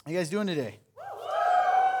How you guys doing today?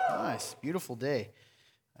 Nice, beautiful day.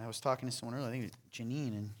 I was talking to someone earlier, I think it was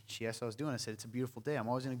Janine, and she asked how I was doing. I said, it's a beautiful day. I'm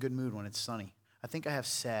always in a good mood when it's sunny. I think I have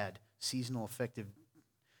SAD, seasonal affective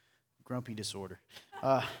grumpy disorder.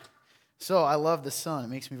 So I love the sun. It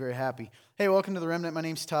makes me very happy. Hey, welcome to The Remnant. My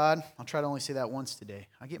name's Todd. I'll try to only say that once today.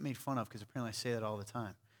 I get made fun of because apparently I say that all the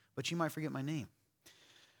time. But you might forget my name.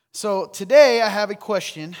 So today I have a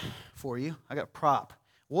question for you. I got a prop.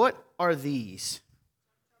 What are these?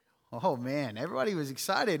 Oh, man, everybody was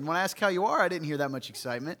excited. And when I asked how you are, I didn't hear that much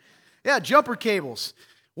excitement. Yeah, jumper cables.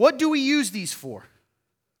 What do we use these for?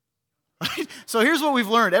 So here's what we've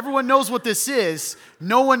learned. Everyone knows what this is.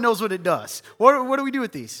 No one knows what it does. What do we do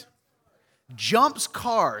with these? Jumps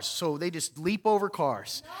cars. So they just leap over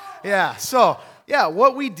cars. Yeah, so,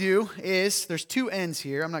 what we do is, there's two ends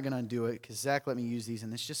here. I'm not going to undo it because Zach let me use these,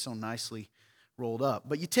 and it's just so nicely rolled up.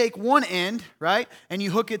 But you take one end, right, and you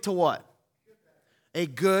hook it to what? A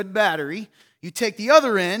good battery. You take the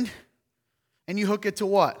other end and you hook it to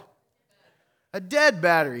what? A dead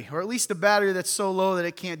battery, or at least a battery that's so low that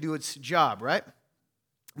it can't do its job, right? I'm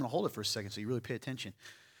going to hold it for a second so you really pay attention.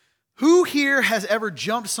 Who here has ever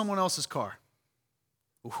jumped someone else's car?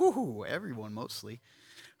 Ooh, everyone mostly.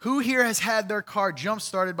 Who here has had their car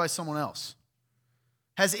jump-started by someone else?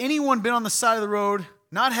 Has anyone been on the side of the road,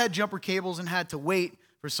 not had jumper cables, and had to wait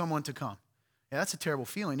for someone to come? Yeah, that's a terrible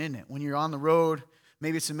feeling, isn't it? When you're on the road,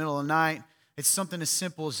 maybe it's the middle of the night, it's something as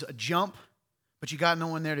simple as a jump, but you got no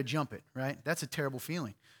one there to jump it, right? That's a terrible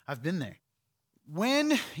feeling. I've been there.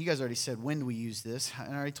 You guys already said when do we use this,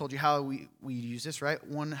 and I already told you how we use this, right?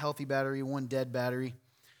 One healthy battery, one dead battery.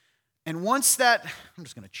 And I'm just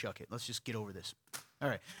going to chuck it. Let's just get over this. All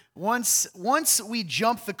right. Once we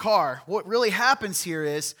jump the car, what really happens here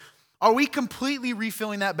is, are we completely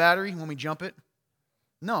refilling that battery when we jump it?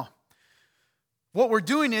 No. What we're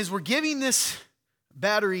doing is we're giving this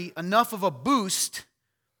battery enough of a boost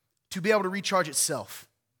to be able to recharge itself,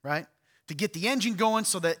 right? To get the engine going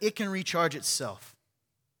so that it can recharge itself.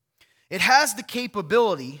 It has the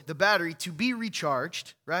capability, the battery, to be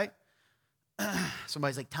recharged, right?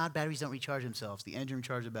 Somebody's like, Todd, batteries don't recharge themselves. The engine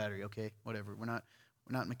recharges the battery. Okay, whatever. We're not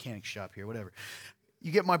in a mechanic shop here, whatever.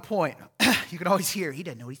 You get my point. You can always hear, he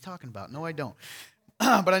doesn't know what he's talking about. No, I don't.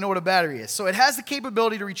 But I know what a battery is. So it has the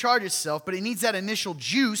capability to recharge itself, but it needs that initial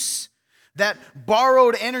juice, that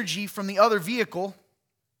borrowed energy from the other vehicle,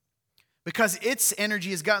 because its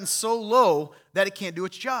energy has gotten so low that it can't do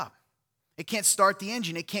its job. It can't start the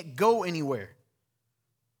engine. It can't go anywhere.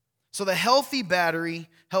 So the healthy battery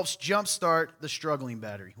helps jumpstart the struggling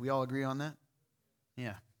battery. We all agree on that?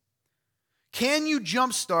 Yeah. Can you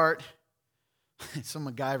jumpstart some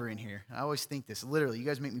MacGyver in here? I always think this. Literally, you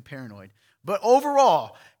guys make me paranoid. But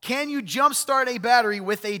overall, can you jumpstart a battery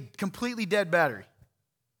with a completely dead battery?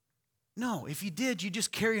 No. If you did, you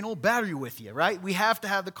just carry an old battery with you, right? We have to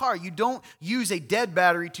have the car. You don't use a dead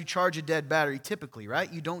battery to charge a dead battery typically,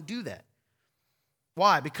 right? You don't do that.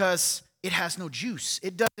 Why? Because it has no juice.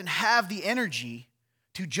 It doesn't have the energy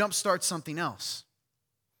to jumpstart something else.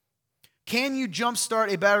 Can you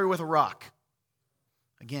jumpstart a battery with a rock?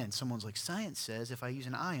 Again, someone's like, science says if I use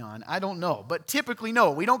an ion. I don't know. But typically,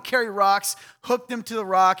 no. We don't carry rocks, hook them to the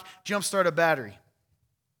rock, jumpstart a battery.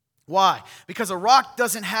 Why? Because a rock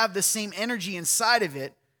doesn't have the same energy inside of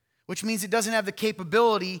it, which means it doesn't have the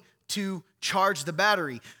capability to charge the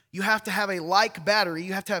battery. You have to have a like battery.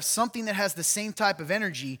 You have to have something that has the same type of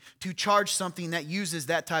energy to charge something that uses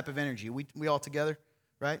that type of energy. We all together,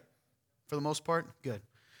 right? For the most part? Good.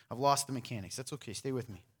 I've lost the mechanics. That's okay. Stay with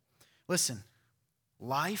me. Listen,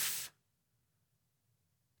 life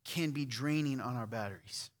can be draining on our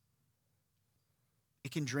batteries.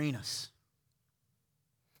 It can drain us.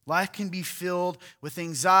 Life can be filled with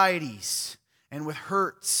anxieties and with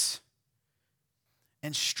hurts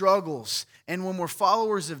and struggles. And when we're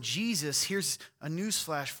followers of Jesus, here's a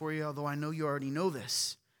newsflash for you, although I know you already know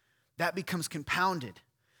this. That becomes compounded.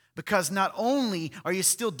 Because not only are you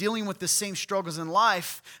still dealing with the same struggles in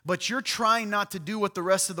life, but you're trying not to do what the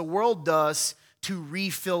rest of the world does to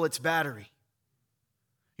refill its battery.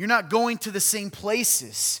 You're not going to the same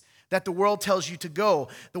places that the world tells you to go.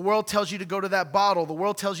 The world tells you to go to that bottle. The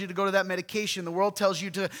world tells you to go to that medication. The world tells you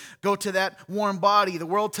to go to that warm body. The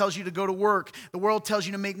world tells you to go to work. The world tells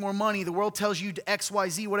you to make more money. The world tells you to X, Y,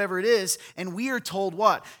 Z, whatever it is. And we are told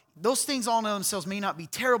what? Those things all in themselves may not be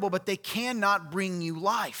terrible, but they cannot bring you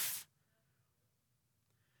life.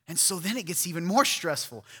 And so then it gets even more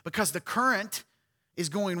stressful because the current is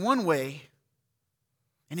going one way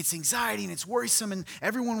and it's anxiety and it's worrisome and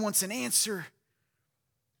everyone wants an answer.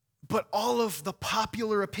 But all of the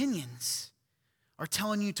popular opinions are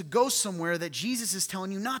telling you to go somewhere that Jesus is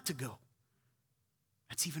telling you not to go.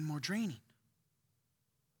 That's even more draining.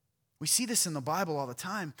 We see this in the Bible all the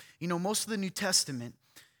time. You know, most of the New Testament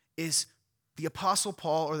is the Apostle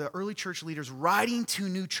Paul or the early church leaders writing to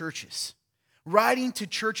new churches, writing to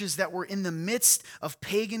churches that were in the midst of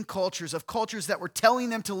pagan cultures, of cultures that were telling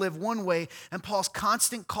them to live one way. And Paul's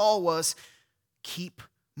constant call was, keep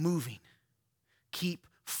moving, keep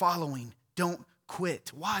following, don't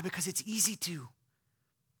quit. Why? Because it's easy to.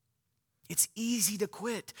 It's easy to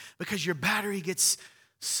quit because your battery gets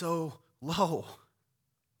so low.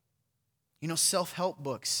 You know, self-help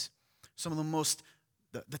books, some of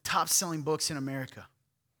the top-selling books in America.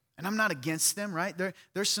 And I'm not against them, right?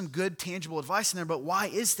 There's some good, tangible advice in there, but why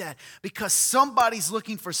is that? Because somebody's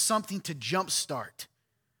looking for something to jumpstart,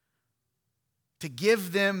 to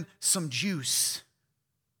give them some juice.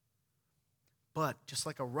 But just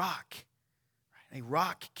like a rock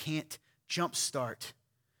can't jumpstart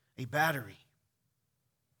a battery.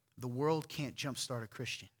 The world can't jumpstart a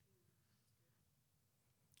Christian.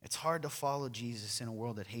 It's hard to follow Jesus in a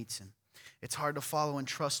world that hates him. It's hard to follow and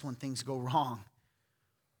trust when things go wrong.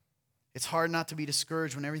 It's hard not to be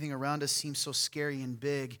discouraged when everything around us seems so scary and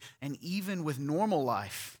big. And even with normal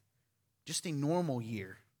life, just a normal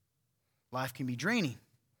year, life can be draining.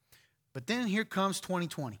 But then here comes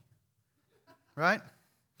 2020, right?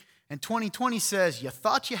 And 2020 says, you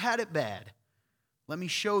thought you had it bad. Let me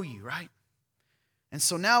show you, right? And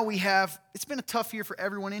so now it's been a tough year for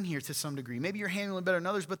everyone in here to some degree. Maybe you're handling it better than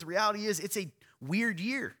others, but the reality is it's a weird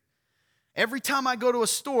year. Every time I go to a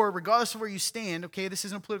store, regardless of where you stand, okay, this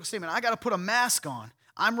isn't a political statement, I got to put a mask on.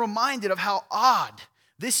 I'm reminded of how odd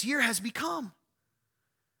this year has become.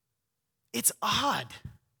 It's odd.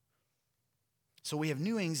 So we have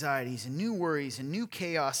new anxieties and new worries and new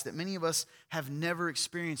chaos that many of us have never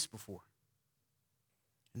experienced before.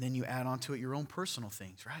 And then you add on to it your own personal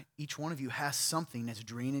things, right? Each one of you has something that's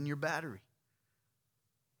draining your battery.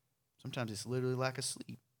 Sometimes it's literally lack of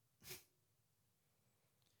sleep.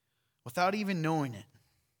 Without even knowing it,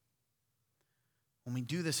 when we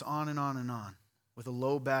do this on and on and on with a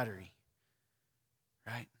low battery,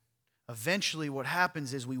 right? Eventually what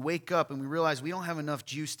happens is we wake up and we realize we don't have enough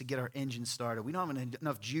juice to get our engine started. We don't have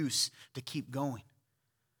enough juice to keep going.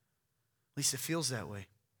 At least it feels that way.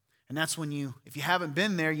 And that's when if you haven't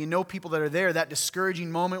been there, you know people that are there, that discouraging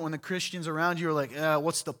moment when the Christians around you are like,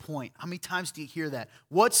 what's the point? How many times do you hear that?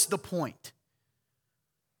 What's the point?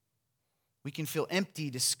 We can feel empty,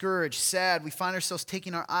 discouraged, sad. We find ourselves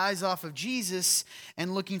taking our eyes off of Jesus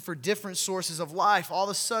and looking for different sources of life. All of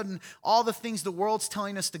a sudden, all the things the world's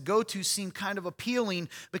telling us to go to seem kind of appealing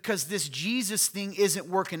because this Jesus thing isn't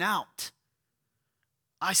working out.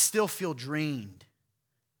 I still feel drained.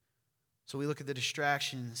 So we look at the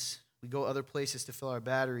distractions. We go other places to fill our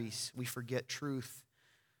batteries. We forget truth.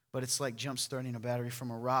 But it's like jump-starting a battery from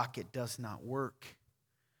a rock. It does not work.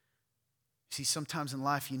 See, sometimes in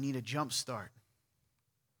life you need a jump start.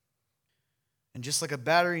 And just like a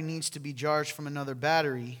battery needs to be charged from another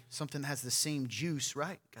battery, something that has the same juice,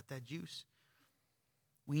 right? Got that juice.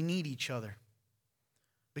 We need each other.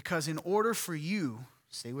 Because in order for you,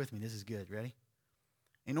 stay with me, this is good, ready?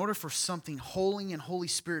 In order for something holy and Holy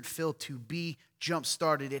Spirit filled to be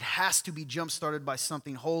jump-started, it has to be jump-started by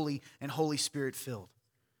something holy and Holy Spirit filled.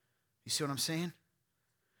 You see what I'm saying?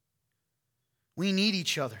 We need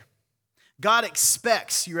each other. God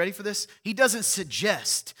expects, you ready for this? He doesn't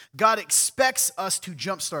suggest. God expects us to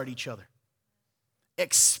jumpstart each other.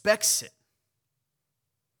 Expects it.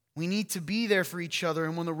 We need to be there for each other.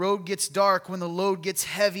 And when the road gets dark, when the load gets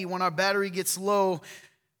heavy, when our battery gets low,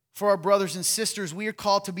 for our brothers and sisters, we are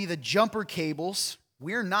called to be the jumper cables.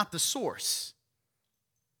 We're not the source.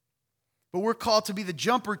 But we're called to be the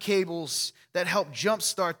jumper cables that help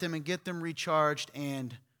jumpstart them and get them recharged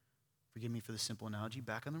and, forgive me for the simple analogy,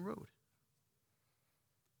 back on the road.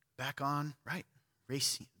 Back on, right,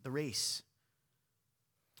 the race.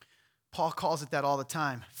 Paul calls it that all the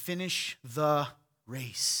time. Finish the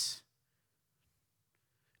race.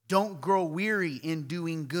 Don't grow weary in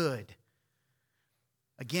doing good.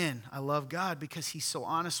 Again, I love God because he's so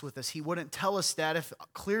honest with us. He wouldn't tell us that if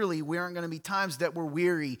clearly we aren't going to be times that we're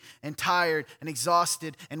weary and tired and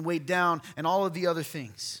exhausted and weighed down and all of the other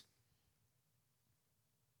things.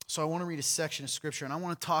 So I want to read a section of Scripture and I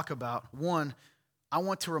want to talk about, one, I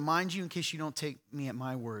want to remind you, in case you don't take me at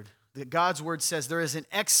my word, that God's word says there is an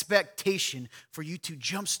expectation for you to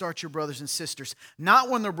jumpstart your brothers and sisters. Not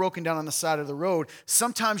when they're broken down on the side of the road.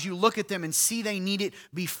 Sometimes you look at them and see they need it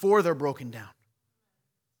before they're broken down.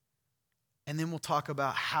 And then we'll talk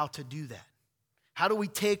about how to do that. How do we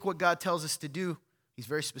take what God tells us to do? He's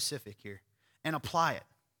very specific here. And apply it.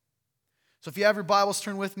 So if you have your Bibles,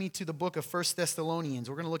 turn with me to the book of 1 Thessalonians.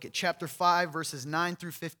 We're going to look at chapter 5, verses 9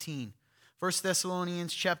 through 15. 1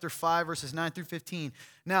 Thessalonians chapter 5, verses 9 through 15.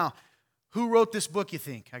 Now, who wrote this book, you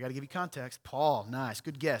think? I got to give you context. Paul. Nice.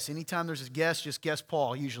 Good guess. Anytime there's a guess, just guess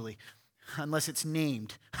Paul, usually. Unless it's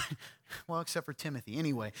named. Well, except for Timothy.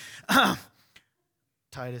 Anyway.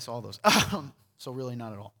 Titus, all those. So really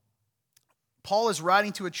not at all. Paul is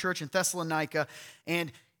writing to a church in Thessalonica,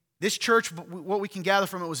 and this church, what we can gather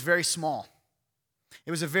from it, was very small.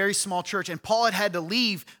 It was a very small church, and Paul had to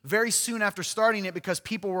leave very soon after starting it because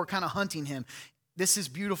people were kind of hunting him. This is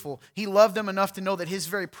beautiful. He loved them enough to know that his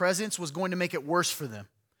very presence was going to make it worse for them.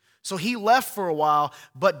 So he left for a while,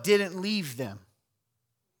 but didn't leave them.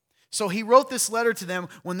 So he wrote this letter to them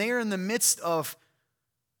when they are in the midst of,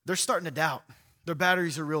 they're starting to doubt. Their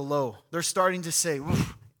batteries are real low. They're starting to say,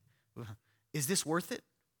 is this worth it?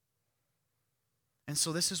 And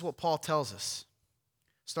so this is what Paul tells us,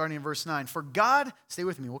 starting in verse 9. For God, stay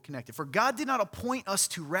with me, we'll connect it. For God did not appoint us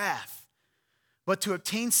to wrath, but to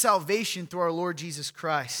obtain salvation through our Lord Jesus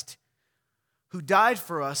Christ, who died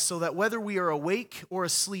for us so that whether we are awake or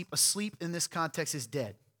asleep in this context is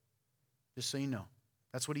dead. Just so you know.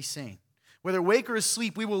 That's what he's saying. Whether awake or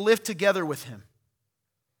asleep, we will live together with him.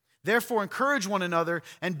 Therefore, encourage one another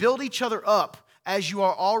and build each other up as you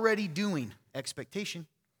are already doing. Expectation.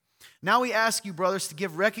 Now we ask you, brothers, to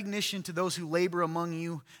give recognition to those who labor among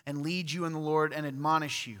you and lead you in the Lord and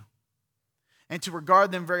admonish you, and to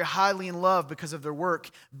regard them very highly in love because of their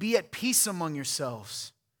work. Be at peace among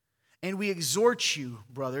yourselves. And we exhort you,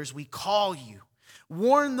 brothers, we call you.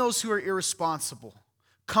 Warn those who are irresponsible.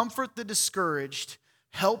 Comfort the discouraged.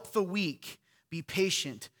 Help the weak. Be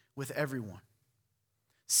patient with everyone.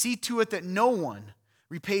 See to it that no one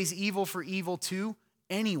repays evil for evil to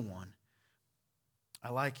anyone.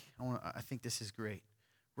 I think this is great.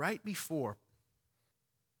 Right before,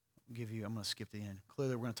 I'm going to skip the end.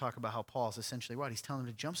 Clearly, we're going to talk about how Paul's essentially right. He's telling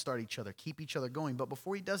them to jumpstart each other, keep each other going. But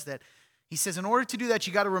before he does that, he says, in order to do that,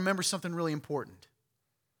 you got to remember something really important.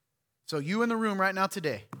 So you in the room right now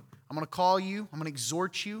today, I'm going to call you, I'm going to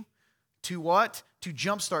exhort you to what? To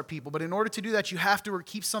jumpstart people. But in order to do that, you have to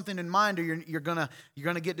keep something in mind, or you're gonna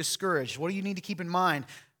get discouraged. What do you need to keep in mind?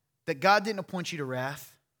 That God didn't appoint you to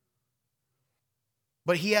wrath,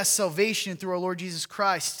 but he has salvation through our Lord Jesus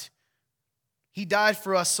Christ. He died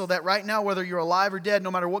for us so that right now, whether you're alive or dead, no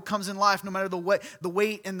matter what comes in life, no matter the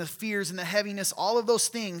weight and the fears and the heaviness, all of those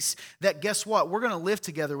things, that guess what? We're going to live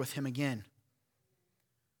together with him again.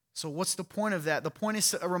 So what's the point of that? The point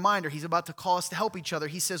is a reminder. He's about to call us to help each other.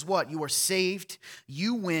 He says what? You are saved,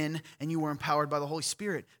 you win, and you are empowered by the Holy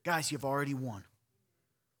Spirit. Guys, you've already won.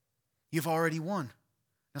 You've already won.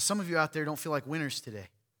 Now, some of you out there don't feel like winners today.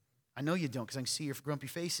 I know you don't because I can see your grumpy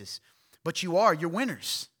faces. But you are. You're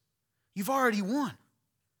winners. You've already won.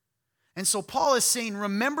 And so Paul is saying,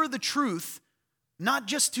 remember the truth, not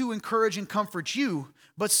just to encourage and comfort you,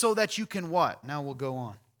 but so that you can what? Now we'll go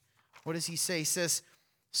on. What does he say? He says,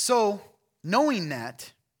 so, knowing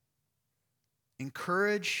that,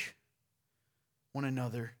 encourage one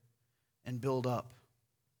another and build up.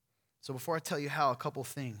 So before I tell you how, a couple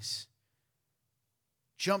things.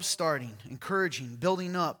 Jump-starting, encouraging,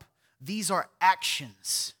 building up, these are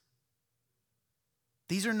actions.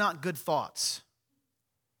 These are not good thoughts.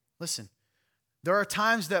 Listen, there are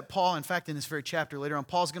times that Paul, in fact, in this very chapter later on,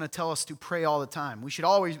 Paul's going to tell us to pray all the time. We should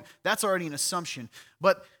always, that's already an assumption.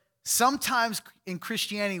 But sometimes in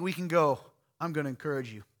Christianity, we can go, I'm going to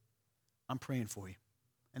encourage you. I'm praying for you.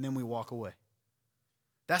 And then we walk away.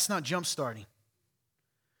 That's not jump-starting.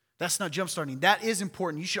 That's not jump-starting. That is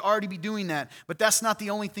important. You should already be doing that. But that's not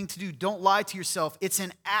the only thing to do. Don't lie to yourself. It's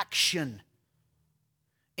an action.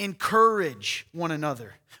 Encourage one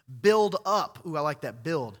another. Build up. Ooh, I like that.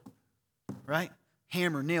 Build. Right?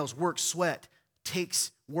 Hammer, nails, work, sweat.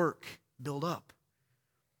 Takes work. Build up.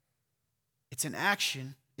 It's an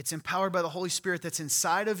action. It's empowered by the Holy Spirit that's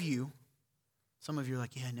inside of you. Some of you are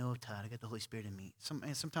like, yeah, no, Todd, I got the Holy Spirit in me.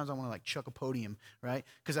 Sometimes I want to chuck a podium, right?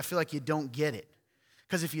 Because I feel like you don't get it.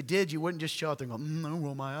 Because if you did, you wouldn't just shout there and go, I don't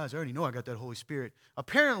roll my eyes. I already know I got that Holy Spirit.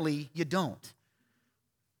 Apparently, you don't.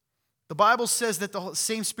 The Bible says that the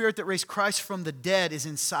same Spirit that raised Christ from the dead is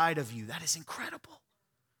inside of you. That is incredible.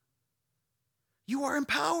 You are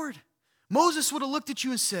empowered. Moses would have looked at you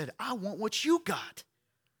and said, I want what you got.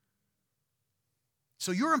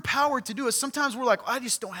 So you're empowered to do it. Sometimes we're like, I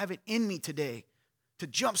just don't have it in me today to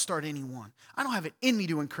jumpstart anyone. I don't have it in me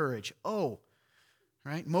to encourage. Oh,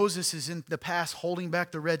 right? Moses is in the past holding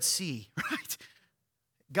back the Red Sea, right?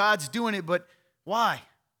 God's doing it, but why?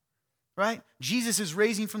 Right? Jesus is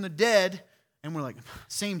raising from the dead, and we're like,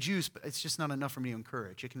 same juice, but it's just not enough for me to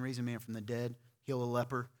encourage. It can raise a man from the dead, heal a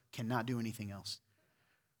leper, Cannot do anything else.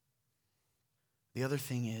 The other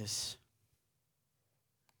thing is,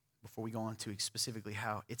 before we go on to specifically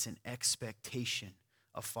how, it's an expectation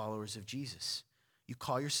of followers of Jesus. You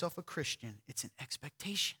call yourself a Christian, it's an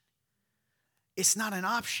expectation. It's not an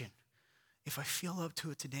option. If I feel up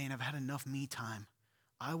to it today and I've had enough me time,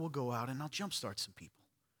 I will go out and I'll jumpstart some people.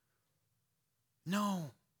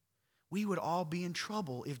 No. We would all be in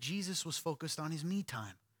trouble if Jesus was focused on his me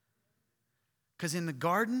time. Because in the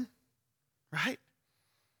garden, right,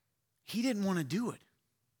 he didn't want to do it.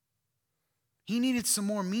 He needed some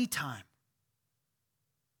more me time.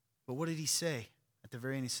 But what did he say? At the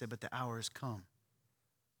very end, he said, but the hour has come.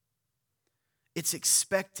 It's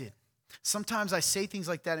expected. Sometimes I say things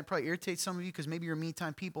like that and it probably irritates some of you because maybe you're me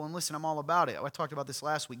time people. And listen, I'm all about it. I talked about this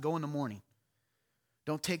last week. Go in the morning.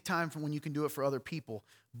 Don't take time from when you can do it for other people.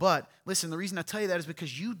 But listen, the reason I tell you that is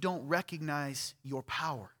because you don't recognize your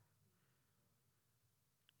power.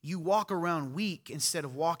 You walk around weak instead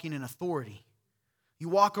of walking in authority. You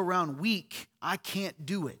walk around weak, I can't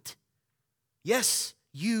do it. Yes,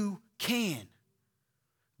 you can.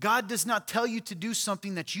 God does not tell you to do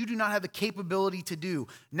something that you do not have the capability to do.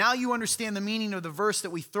 Now you understand the meaning of the verse that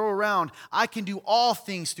we throw around. I can do all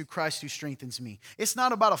things through Christ who strengthens me. It's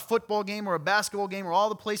not about a football game or a basketball game or all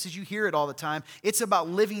the places you hear it all the time. It's about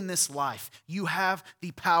living this life. You have the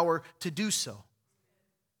power to do so.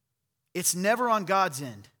 It's never on God's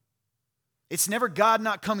end. It's never God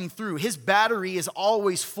not coming through. His battery is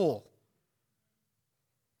always full.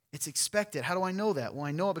 It's expected. How do I know that? Well,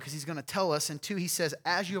 I know it because he's going to tell us. And two, he says,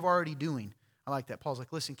 as you have already doing. I like that. Paul's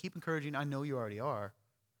like, listen, keep encouraging. I know you already are.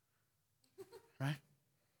 Right?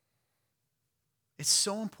 It's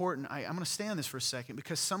so important. I'm going to stay on this for a second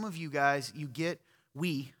because some of you guys,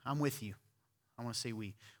 I'm with you. I want to say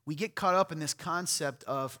we. We get caught up in this concept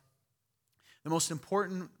of the most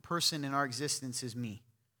important person in our existence is me.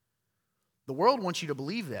 The world wants you to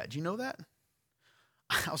believe that. Do you know that?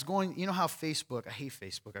 I was going, you know how Facebook, I hate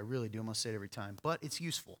Facebook, I really do, I'm going to say it every time, but it's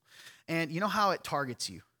useful. And you know how it targets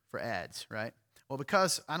you for ads, right? Well,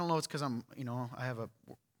 because, I don't know, it's because I'm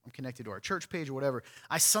connected to our church page or whatever,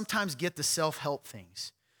 I sometimes get the self-help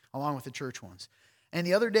things along with the church ones. And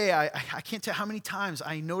the other day, I can't tell how many times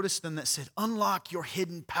I noticed them that said, unlock your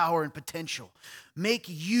hidden power and potential. Make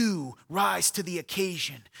you rise to the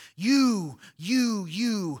occasion. You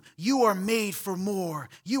are made for more.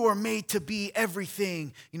 You are made to be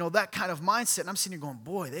everything. You know, that kind of mindset. And I'm sitting here going,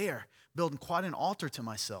 boy, they are building quite an altar to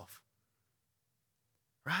myself.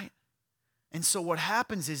 Right? And so what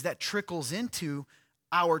happens is that trickles into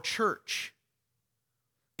our church.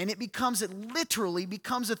 And it literally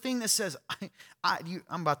becomes a thing that says, I'm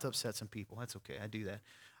about to upset some people. That's okay. I do that.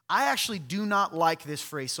 I actually do not like this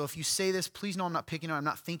phrase. So if you say this, please know I'm not picking on it. I'm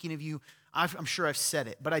not thinking of you. I'm sure I've said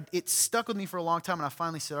it. But it stuck with me for a long time. And I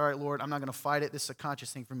finally said, all right, Lord, I'm not going to fight it. This is a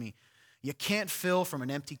conscious thing for me. You can't fill from an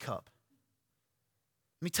empty cup.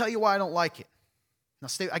 Let me tell you why I don't like it. Now,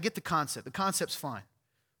 I get the concept. The concept's fine.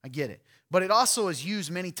 I get it. But it also is used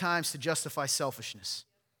many times to justify selfishness.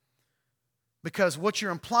 Because what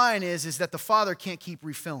you're implying is that the Father can't keep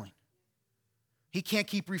refilling. He can't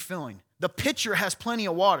keep refilling. The pitcher has plenty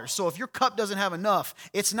of water. So if your cup doesn't have enough,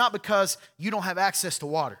 it's not because you don't have access to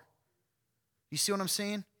water. You see what I'm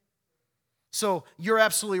saying? So you're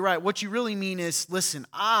absolutely right. What you really mean is, listen,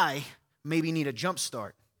 I maybe need a jump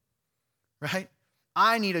start. Right?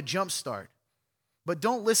 I need a jump start. But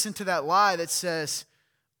don't listen to that lie that says,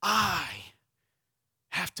 I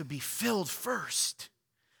have to be filled first.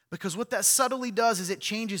 Because what that subtly does is it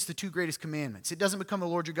changes the two greatest commandments. It doesn't become the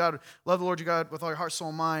Lord your God, love the Lord your God with all your heart, soul,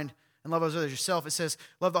 and mind, and love others as yourself. It says,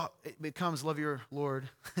 it becomes love your Lord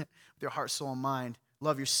with your heart, soul, and mind,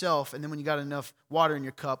 love yourself, and then when you got enough water in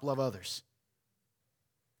your cup, love others.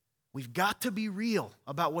 We've got to be real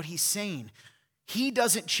about what he's saying. He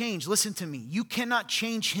doesn't change. Listen to me. You cannot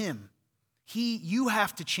change him. You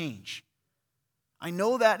have to change. I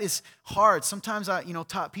know that is hard. Sometimes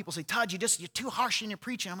people say, Todd, you're too harsh in your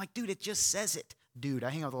preaching. I'm like, dude, it just says it. Dude,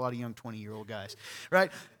 I hang out with a lot of young 20-year-old guys,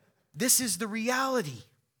 right? This is the reality.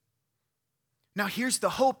 Now, here's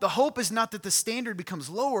the hope. The hope is not that the standard becomes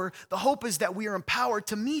lower. The hope is that we are empowered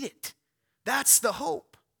to meet it. That's the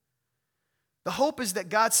hope. The hope is that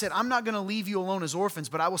God said, I'm not going to leave you alone as orphans,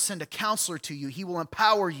 but I will send a counselor to you. He will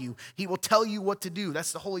empower you. He will tell you what to do.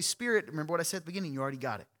 That's the Holy Spirit. Remember what I said at the beginning? You already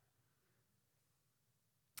got it.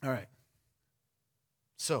 All right.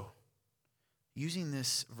 So, using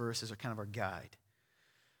this verse as kind of our guide,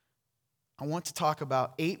 I want to talk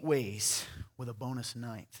about 8 ways with a bonus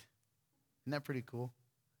 9th. Isn't that pretty cool?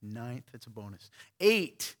 9th, it's a bonus.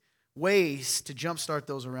 8 ways to jumpstart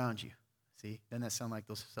those around you. See, doesn't that sound like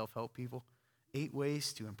those self-help people? 8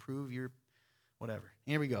 ways to improve your whatever.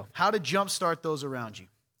 Here we go. How to jumpstart those around you.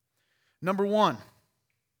 Number 1,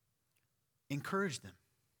 encourage them.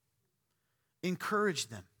 Encourage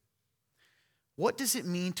them. What does it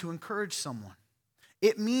mean to encourage someone?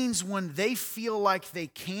 It means when they feel like they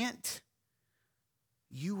can't,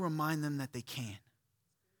 you remind them that they can.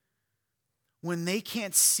 When they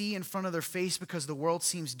can't see in front of their face because the world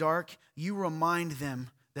seems dark, you remind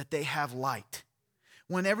them that they have light.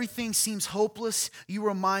 When everything seems hopeless, you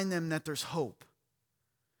remind them that there's hope.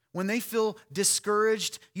 When they feel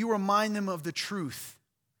discouraged, you remind them of the truth.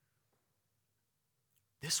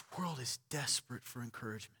 This world is desperate for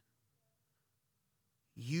encouragement.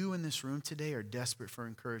 You in this room today are desperate for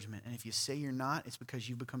encouragement. And if you say you're not, it's because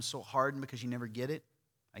you've become so hardened because you never get it.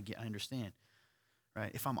 I understand.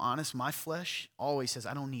 Right? If I'm honest, my flesh always says,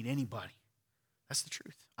 I don't need anybody. That's the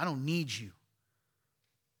truth. I don't need you.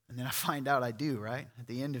 And then I find out I do, right? At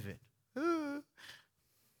the end of it.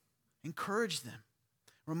 Encourage them.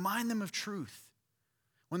 Remind them of truth.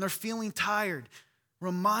 When they're feeling tired,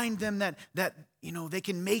 remind them that they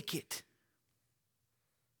can make it.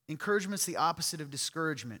 Encouragement's the opposite of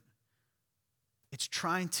discouragement. It's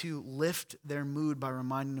trying to lift their mood by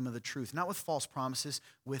reminding them of the truth. Not with false promises,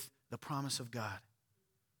 with the promise of God.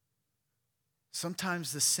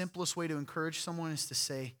 Sometimes the simplest way to encourage someone is to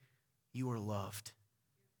say, you are loved.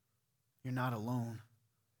 You're not alone.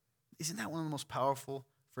 Isn't that one of the most powerful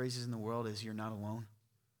phrases in the world is you're not alone?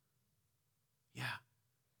 Yeah.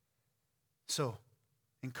 So,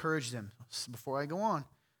 encourage them. Before I go on,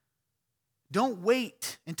 don't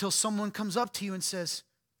wait until someone comes up to you and says,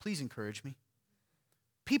 please encourage me.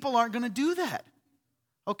 People aren't going to do that.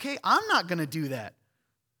 Okay? I'm not going to do that.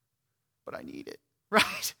 But I need it,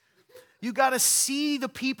 right? You got to see the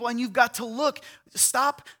people and you've got to look.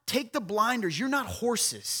 Stop. Take the blinders. You're not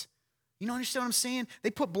horses. You know, understand what I'm saying?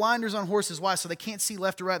 They put blinders on horses. Why? So they can't see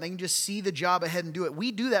left or right. They can just see the job ahead and do it.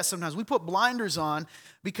 We do that sometimes. We put blinders on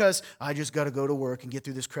because I just got to go to work and get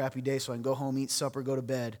through this crappy day so I can go home, eat supper, go to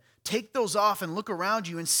bed. Take those off and look around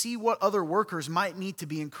you and see what other workers might need to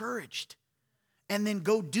be encouraged. And then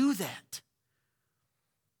go do that.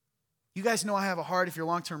 You guys know I have a heart, if you're a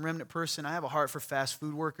long-term remnant person, I have a heart for fast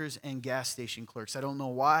food workers and gas station clerks. I don't know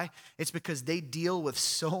why. It's because they deal with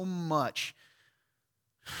so much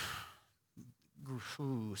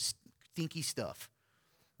stinky stuff.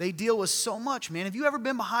 They deal with so much, man. Have you ever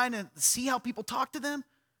been behind and see how people talk to them?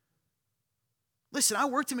 Listen, I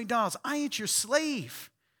worked at McDonald's. I ain't your slave.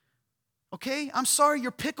 Okay? I'm sorry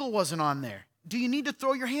your pickle wasn't on there. Do you need to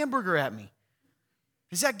throw your hamburger at me?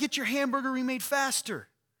 Does that get your hamburger remade faster?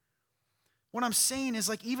 What I'm saying is,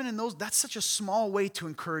 like, even in those, that's such a small way to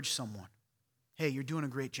encourage someone. Hey, you're doing a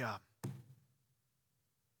great job.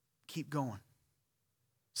 Keep going.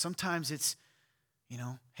 Sometimes it's,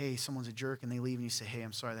 hey, someone's a jerk and they leave and you say, hey,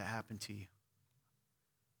 I'm sorry that happened to you.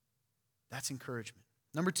 That's encouragement.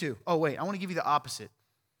 Number 2. Oh, wait, I want to give you the opposite.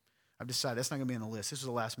 I've decided that's not going to be on the list. This was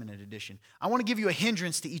a last-minute addition. I want to give you a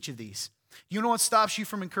hindrance to each of these. You know what stops you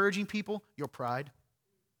from encouraging people? Your pride.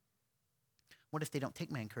 What if they don't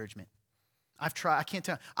take my encouragement? I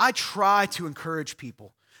try to encourage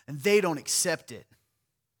people, and they don't accept it.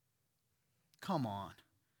 Come on.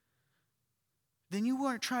 Then you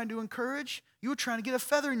weren't trying to encourage. You were trying to get a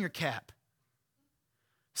feather in your cap.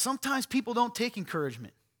 Sometimes people don't take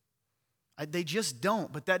encouragement. They just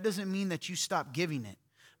don't, but that doesn't mean that you stop giving it.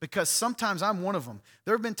 Because sometimes I'm one of them.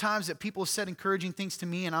 There have been times that people have said encouraging things to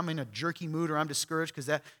me and I'm in a jerky mood or I'm discouraged because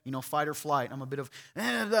that, fight or flight. I'm a bit of,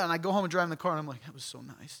 and I go home and drive in the car and I'm like, that was so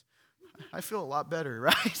nice. I feel a lot better,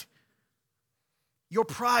 right? Your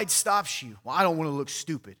pride stops you. Well, I don't want to look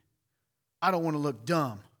stupid. I don't want to look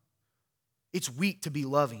dumb. It's weak to be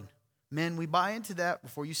loving. Men, we buy into that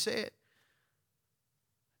before you say it.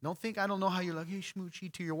 Don't think I don't know how you're like, hey,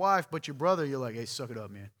 schmoochy to your wife, but your brother, you're like, hey, suck it up,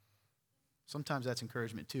 man. Sometimes that's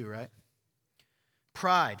encouragement too, right?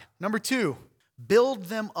 Pride. Number 2, build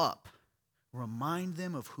them up. Remind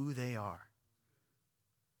them of who they are.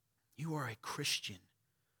 You are a Christian.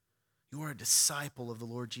 You are a disciple of the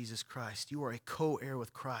Lord Jesus Christ. You are a co-heir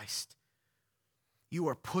with Christ. You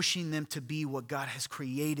are pushing them to be what God has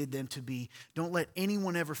created them to be. Don't let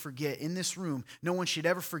anyone ever forget. In this room, no one should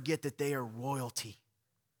ever forget that they are royalty.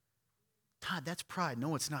 Todd, that's pride.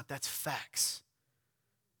 No, it's not. That's facts.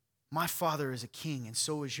 My father is a king, and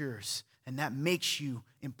so is yours. And that makes you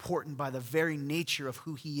important by the very nature of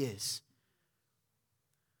who he is.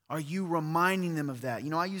 Are you reminding them of that?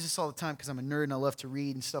 I use this all the time because I'm a nerd and I love to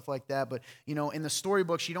read and stuff like that. But, in the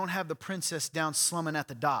storybooks, you don't have the princess down slumming at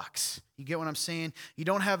the docks. You get what I'm saying? You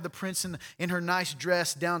don't have the prince in her nice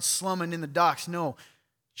dress down slumming in the docks. No.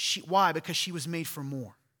 Why? Because she was made for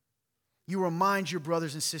more. You remind your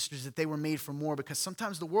brothers and sisters that they were made for more, because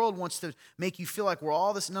sometimes the world wants to make you feel like we're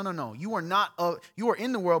all this. No, no, no. You are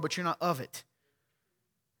in the world, but you're not of it.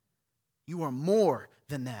 You are more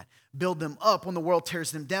than that. Build them up when the world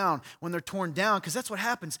tears them down, when they're torn down, because that's what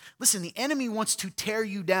happens. Listen, the enemy wants to tear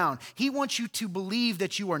you down. He wants you to believe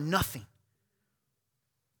that you are nothing.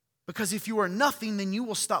 Because if you are nothing, then you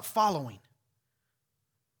will stop following.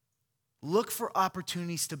 Look for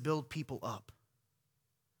opportunities to build people up.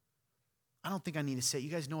 I don't think I need to say it. You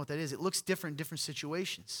guys know what that is. It looks different in different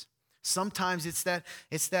situations. Sometimes it's that,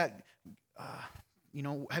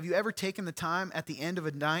 have you ever taken the time at the end of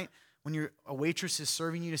a night when a waitress is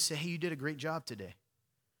serving you to say, hey, you did a great job today?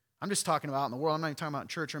 I'm just talking about in the world. I'm not even talking about in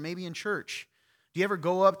church, or maybe in church. Do you ever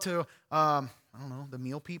go up to, the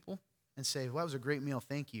meal people and say, well, that was a great meal.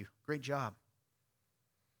 Thank you. Great job.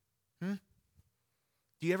 Do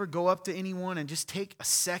you ever go up to anyone and just take a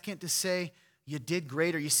second to say, you did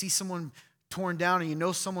great? Or you see someone torn down and you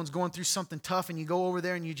know someone's going through something tough, and you go over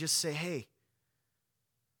there and you just say, hey,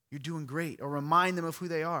 you're doing great. Or remind them of who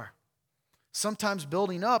they are. Sometimes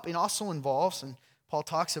building up, it also involves, and Paul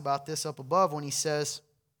talks about this up above when he says,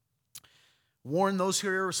 warn those who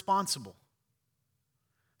are irresponsible.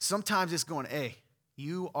 Sometimes it's going, hey,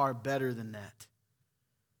 you are better than that.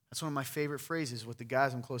 That's one of my favorite phrases with the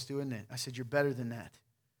guys I'm close to, isn't it? I said, you're better than that.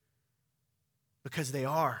 Because they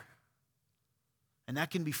are. And that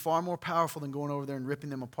can be far more powerful than going over there and ripping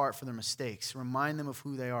them apart for their mistakes. Remind them of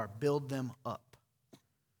who they are. Build them up.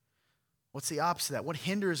 What's the opposite of that? What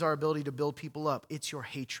hinders our ability to build people up? It's your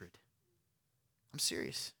hatred. I'm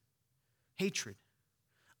serious. Hatred.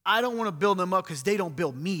 I don't want to build them up because they don't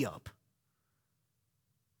build me up.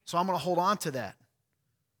 So I'm going to hold on to that.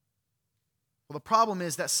 Well, the problem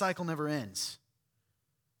is that cycle never ends.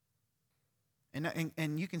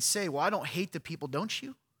 And you can say, well, I don't hate the people, don't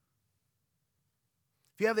you?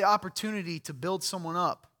 If you have the opportunity to build someone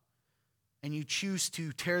up and you choose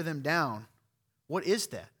to tear them down, what is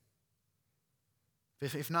that?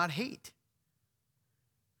 If not hate.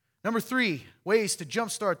 Number 3, ways to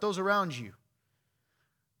jumpstart those around you.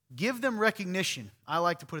 Give them recognition. I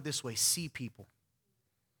like to put it this way, see people.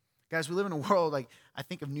 Guys, we live in a world like, I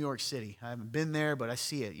think of New York City. I haven't been there, but I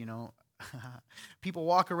see it, People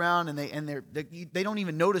walk around and they don't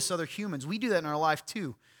even notice other humans. We do that in our life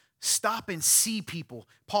too. Stop and see people.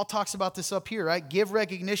 Paul talks about this up here, right? Give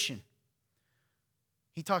recognition.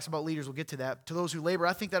 He talks about leaders. We'll get to that. To those who labor,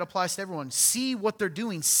 I think that applies to everyone. See what they're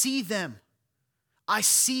doing. See them. I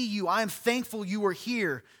see you. I am thankful you are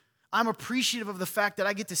here. I'm appreciative of the fact that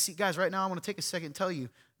I get to see. Guys, right now I want to take a second and tell you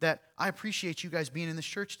that I appreciate you guys being in this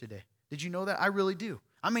church today. Did you know that? I really do.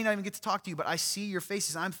 I may not even get to talk to you, but I see your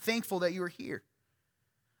faces. I'm thankful that you are here.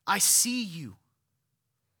 I see you.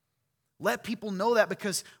 Let people know that,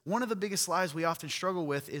 because one of the biggest lies we often struggle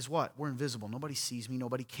with is what? We're invisible. Nobody sees me.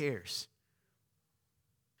 Nobody cares.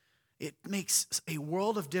 It makes a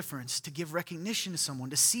world of difference to give recognition to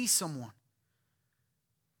someone, to see someone.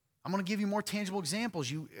 I'm going to give you more tangible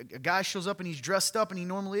examples. A guy shows up and he's dressed up and he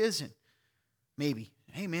normally isn't. Maybe.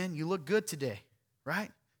 Hey, man, you look good today,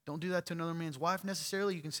 right? Don't do that to another man's wife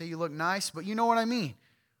necessarily. You can say you look nice, but you know what I mean.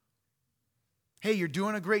 Hey, you're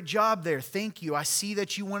doing a great job there. Thank you. I see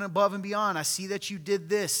that you went above and beyond. I see that you did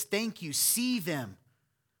this. Thank you. See them.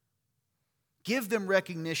 Give them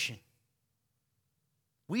recognition.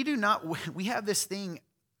 We have this thing.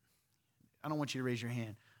 I don't want you to raise your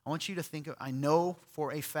hand. I want you to think I know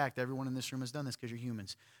for a fact everyone in this room has done this because you're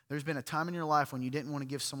humans. There's been a time in your life when you didn't want to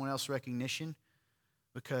give someone else recognition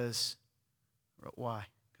because, why?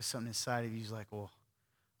 Because something inside of you is like, well,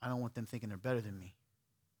 I don't want them thinking they're better than me.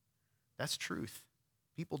 That's truth.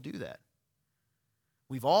 People do that.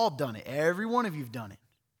 We've all done it. Every one of you have done it.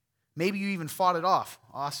 Maybe you even fought it off.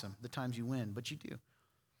 Awesome, the times you win, but you do.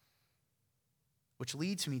 Which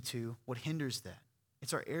leads me to what hinders that.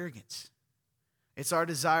 It's our arrogance. It's our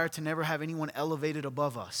desire to never have anyone elevated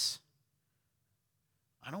above us.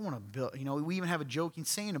 I don't want to build, we even have a joking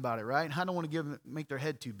saying about it, right? I don't want to make their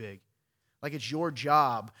head too big. Like it's your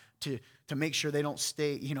job to make sure they don't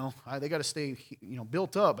stay, they got to stay,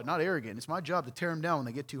 built up, but not arrogant. It's my job to tear them down when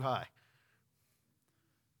they get too high.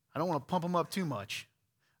 I don't want to pump them up too much.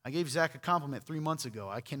 I gave Zach a compliment 3 months ago.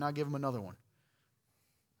 I cannot give him another one.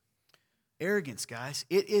 Arrogance, guys.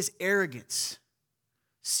 It is arrogance.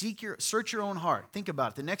 Search your own heart. Think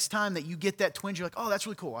about it. The next time that you get that twinge, you're like, oh, that's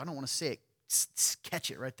really cool. I don't want to say it. Catch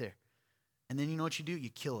it right there. And then you know what you do? You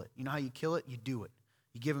kill it. You know how you kill it? You do it.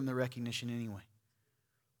 You give them the recognition anyway.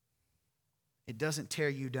 It doesn't tear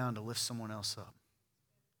you down to lift someone else up.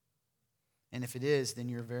 And if it is, then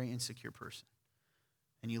you're a very insecure person.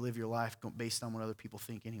 And you live your life based on what other people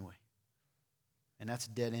think anyway. And that's a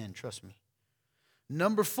dead end, trust me.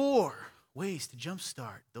 Number 4, ways to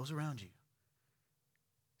jumpstart those around you.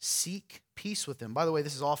 Seek peace with them. By the way,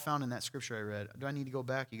 this is all found in that scripture I read. Do I need to go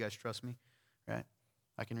back? You guys trust me? Right?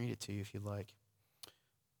 I can read it to you if you'd like.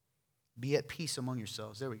 Be at peace among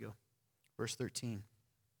yourselves. There we go. Verse 13.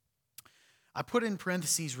 I put in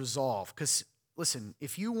parentheses resolve because, listen,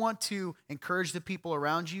 if you want to encourage the people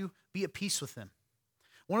around you, be at peace with them.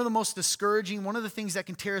 One of the most discouraging, one of the things that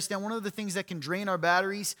can tear us down, one of the things that can drain our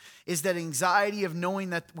batteries is that anxiety of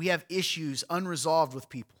knowing that we have issues unresolved with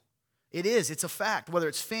people. It is. It's a fact, whether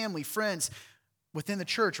it's family, friends, within the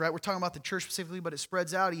church, right? We're talking about the church specifically, but it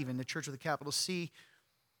spreads out even, the church with a capital C.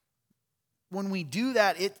 When we do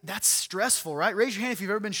that, that's stressful, right? Raise your hand if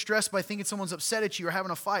you've ever been stressed by thinking someone's upset at you or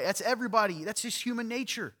having a fight. That's everybody. That's just human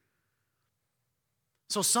nature.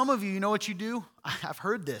 So some of you know what you do? I've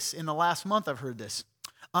heard this. In the last month, I've heard this.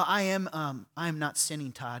 I am not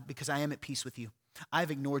sinning, Todd, because I am at peace with you.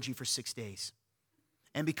 I've ignored you for 6 days.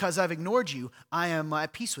 And because I've ignored you, I am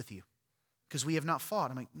at peace with you because we have not fought.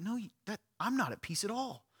 I'm like, no, I'm not at peace at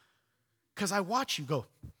all because I watch you go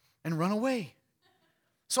and run away.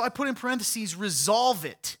 So I put in parentheses, resolve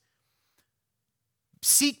it.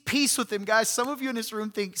 Seek peace with them, guys. Some of you in this room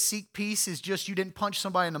think seek peace is just you didn't punch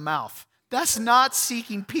somebody in the mouth. That's not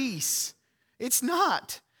seeking peace. It's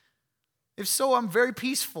not. If so, I'm very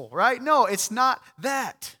peaceful, right? No, it's not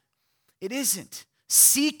that. It isn't.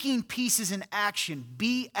 Seeking peace is an action.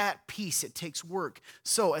 Be at peace. It takes work.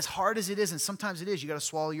 So as hard as it is, and sometimes it is, you got to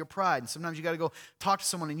swallow your pride. And sometimes you got to go talk to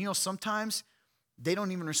someone. And sometimes they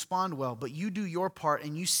don't even respond well. But you do your part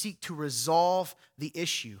and you seek to resolve the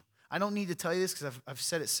issue. I don't need to tell you this because I've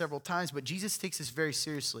said it several times. But Jesus takes this very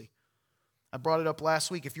seriously. I brought it up last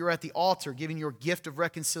week. If you're at the altar giving your gift of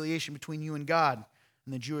reconciliation between you and God,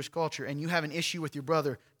 in the Jewish culture, and you have an issue with your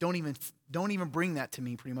brother, don't even bring that to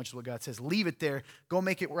me, pretty much is what God says. Leave it there. Go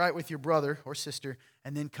make it right with your brother or sister,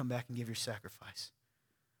 and then come back and give your sacrifice.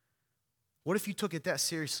 What if you took it that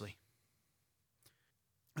seriously?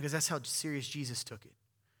 Because that's how serious Jesus took it.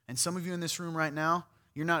 And some of you in this room right now,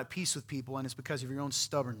 you're not at peace with people, and it's because of your own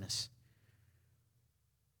stubbornness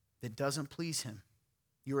that doesn't please him.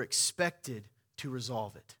 You're expected to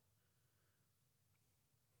resolve it.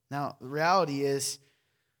 Now, the reality is,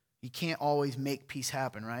 you can't always make peace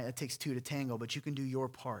happen, right? It takes 2 to tango, but you can do your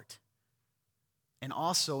part. And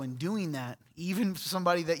also, in doing that, even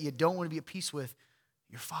somebody that you don't want to be at peace with,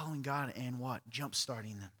 you're following God and what?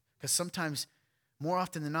 Jump-starting them. Because sometimes, more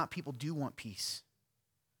often than not, people do want peace.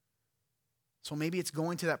 So maybe it's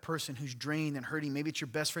going to that person who's drained and hurting. Maybe it's your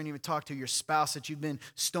best friend you haven't talked to, your spouse that you've been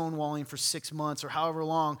stonewalling for 6 months or however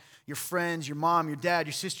long, your friends, your mom, your dad,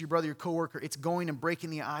 your sister, your brother, your coworker. It's going and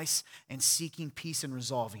breaking the ice and seeking peace and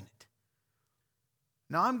resolving it.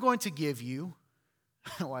 Now I'm going to give you, I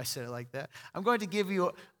don't know why I said it like that. I'm going to give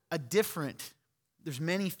you a different, there's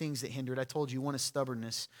many things that hinder it. I told you one is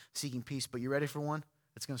stubbornness, seeking peace, but you ready for one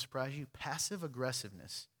that's going to surprise you? Passive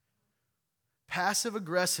aggressiveness. Passive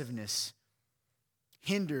aggressiveness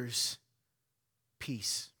hinders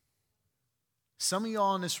peace. Some of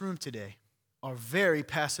y'all in this room today are very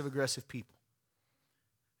passive-aggressive people.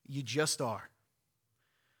 You just are.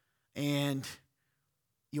 And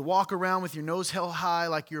you walk around with your nose held high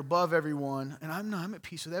like you're above everyone, and I'm at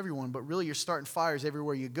peace with everyone, but really you're starting fires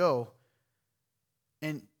everywhere you go.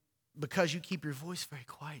 And because you keep your voice very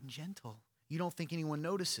quiet and gentle, you don't think anyone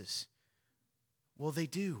notices. Well, they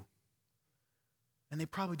do. And they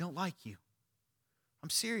probably don't like you. I'm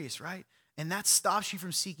serious, right? And that stops you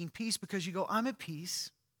from seeking peace because you go, I'm at peace.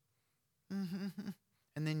 And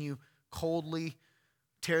then you coldly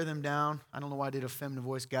tear them down. I don't know why I did a feminine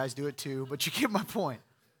voice. Guys do it too, but you get my point.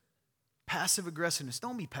 Passive aggressiveness.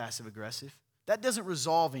 Don't be passive aggressive. That doesn't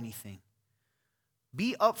resolve anything.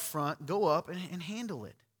 Be upfront, go up and handle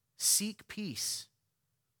it. Seek peace,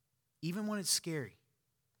 even when it's scary.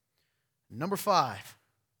 Number 5,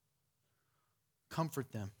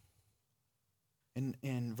 comfort them.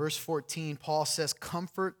 In verse 14, Paul says,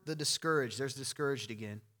 comfort the discouraged. There's discouraged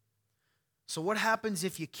again. So what happens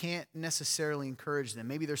if you can't necessarily encourage them?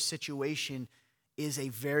 Maybe their situation is a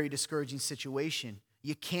very discouraging situation.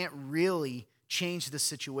 You can't really change the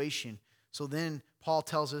situation. So then Paul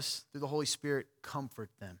tells us through the Holy Spirit, comfort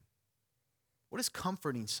them. What is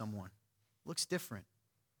comforting someone? It looks different.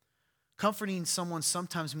 Comforting someone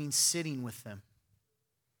sometimes means sitting with them.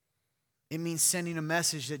 It means sending a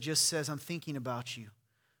message that just says, I'm thinking about you.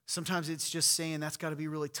 Sometimes it's just saying, that's got to be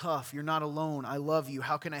really tough. You're not alone. I love you.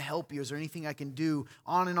 How can I help you? Is there anything I can do?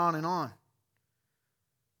 On and on and on.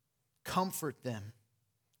 Comfort them.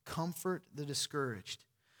 Comfort the discouraged.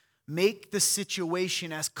 Make the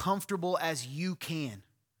situation as comfortable as you can.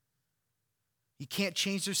 You can't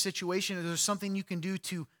change their situation. Is there something you can do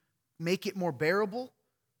to make it more bearable,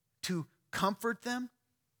 to comfort them?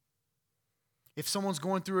 If someone's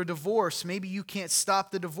going through a divorce, maybe you can't stop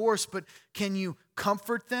the divorce, but can you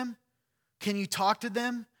comfort them? Can you talk to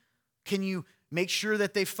them? Can you make sure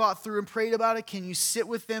that they've thought through and prayed about it? Can you sit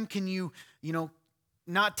with them? Can you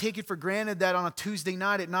not take it for granted that on a Tuesday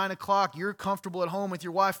night at 9 o'clock, you're comfortable at home with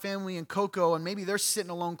your wife, family, and Coco, and maybe they're sitting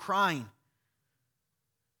alone crying.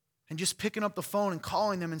 And just picking up the phone and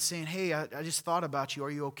calling them and saying, hey, I just thought about you. Are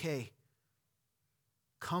you okay?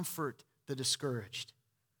 Comfort the discouraged.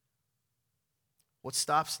 What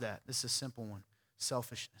stops that? This is a simple one.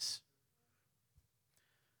 Selfishness.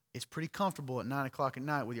 It's pretty comfortable at 9 o'clock at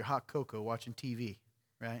night with your hot cocoa watching TV,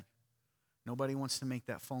 right? Nobody wants to make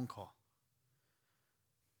that phone call.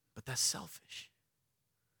 But that's selfish.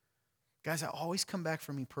 Guys, I always come back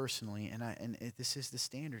for me personally, and this is the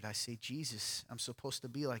standard. I say, Jesus, I'm supposed to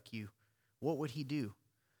be like you. What would he do?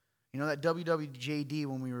 You know that WWJD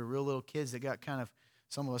when we were real little kids that got kind of,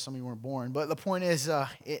 some of you weren't born, but the point is,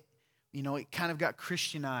 it kind of got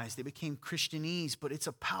Christianized. It became Christianese, but it's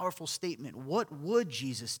a powerful statement. What would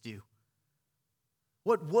Jesus do?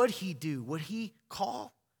 What would he do? Would he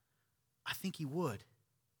call? I think he would.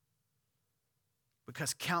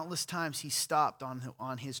 Because countless times he stopped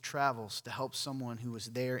on his travels to help someone who was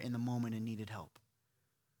there in the moment and needed help.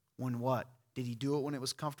 When what? Did he do it when it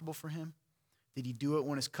was comfortable for him? Did he do it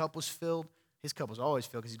when his cup was filled? His cup was always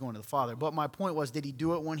filled because he's going to the Father. But my point was, did he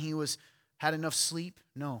do it when he had enough sleep?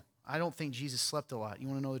 No. I don't think Jesus slept a lot. You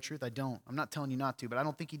want to know the truth? I don't. I'm not telling you not to, but I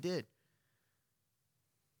don't think he did.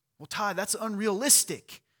 Well, Todd, that's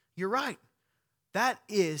unrealistic. You're right. That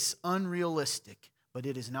is unrealistic. But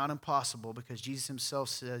it is not impossible because Jesus himself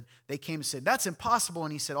said, they came and said, that's impossible.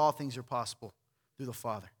 And he said, all things are possible through the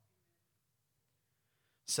Father.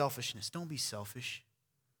 Selfishness. Don't be selfish.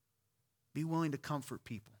 Be willing to comfort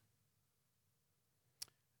people.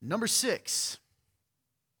 Number 6.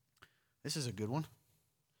 This is a good one.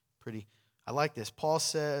 I like this. Paul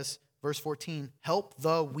says, verse 14, help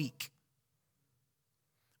the weak.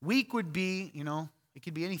 Weak would be, it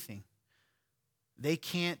could be anything. They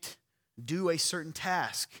can't do a certain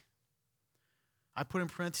task. I put in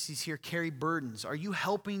parentheses here, carry burdens. Are you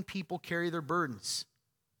helping people carry their burdens?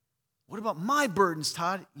 What about my burdens,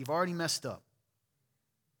 Todd? You've already messed up.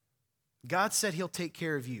 God said he'll take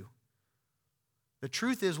care of you. The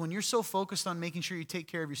truth is, when you're so focused on making sure you take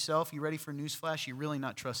care of yourself, you ready for a newsflash? You're really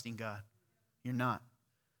not trusting God. You're not.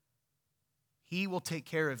 He will take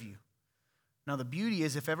care of you. Now, the beauty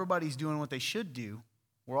is if everybody's doing what they should do,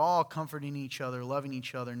 we're all comforting each other, loving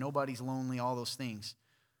each other, nobody's lonely, all those things.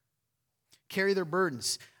 Carry their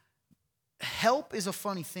burdens. Help is a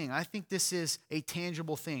funny thing. I think this is a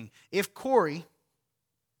tangible thing. If Corey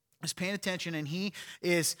is paying attention and he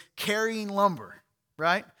is carrying lumber,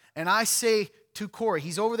 right? And I say to Corey,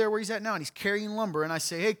 he's over there where he's at now, and he's carrying lumber, and I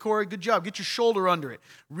say, hey, Corey, good job. Get your shoulder under it.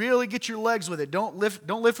 Really get your legs with it. Don't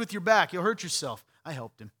lift with your back. You'll hurt yourself. I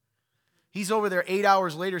helped him. He's over there 8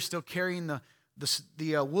 hours later still carrying the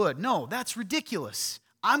wood. No, that's ridiculous.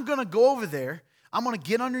 I'm going to go over there. I'm going to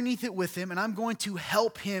get underneath it with him, and I'm going to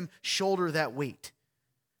help him shoulder that weight.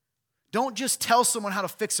 Don't just tell someone how to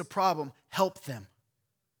fix a problem. Help them.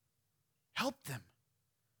 Help them.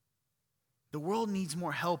 The world needs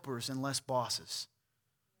more helpers and less bosses.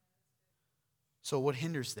 So what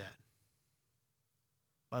hinders that?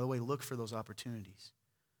 By the way, look for those opportunities.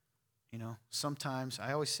 Sometimes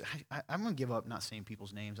I'm going to give up not saying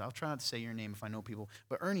people's names. I'll try not to say your name if I know people.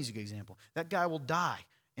 But Ernie's a good example. That guy will die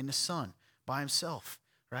in the sun by himself,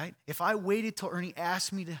 right? If I waited till Ernie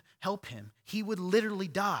asked me to help him, he would literally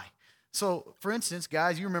die. So, for instance,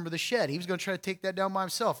 guys, you remember the shed. He was going to try to take that down by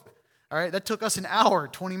himself. All right, that took us an hour,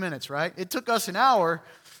 20 minutes, right? It took us an hour.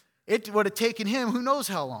 It would have taken him who knows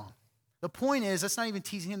how long. The point is, that's not even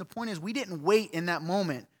teasing him. The point is, we didn't wait in that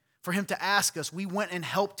moment for him to ask us. We went and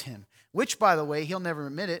helped him, which, by the way, he'll never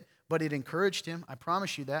admit it, but it encouraged him. I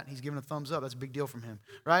promise you that. He's giving a thumbs up. That's a big deal from him,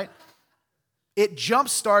 right? It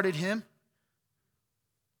jump-started him.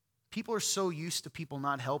 People are so used to people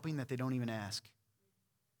not helping that they don't even ask.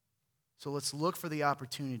 So let's look for the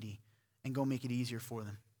opportunity and go make it easier for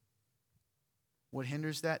them. What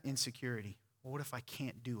hinders that? Insecurity. Well, what if I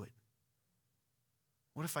can't do it?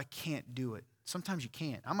 What if I can't do it? Sometimes you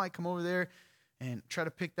can't. I might come over there and try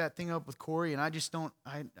to pick that thing up with Corey, and I just don't,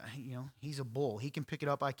 he's a bull. He can pick it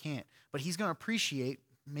up, I can't. But he's going to appreciate,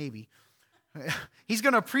 maybe, he's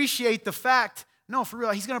going to appreciate the fact, no, for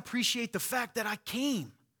real, he's going to appreciate the fact that I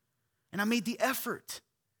came and I made the effort,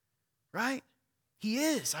 right? He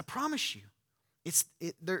is, I promise you.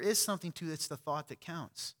 There is something to it. It's the thought that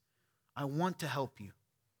counts. I want to help you.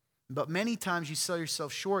 But many times you sell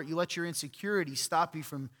yourself short. You let your insecurity stop you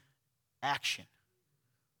from action.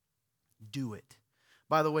 Do it.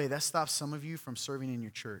 By the way, that stops some of you from serving in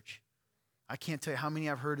your church. I can't tell you how many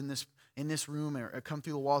I've heard in this room or come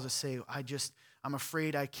through the walls that say, I'm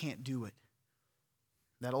afraid I can't do it.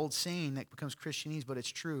 That old saying that becomes Christianese, but it's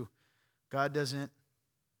true. God doesn't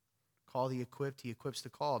call the equipped, He equips the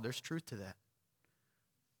called. There's truth to that.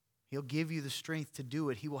 He'll give you the strength to do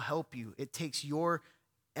it. He will help you. It takes your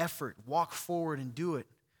effort. Walk forward and do it.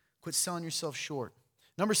 Quit selling yourself short.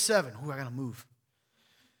 Number 7. I got to move.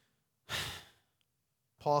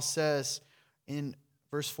 Paul says in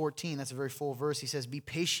verse 14, that's a very full verse, he says, be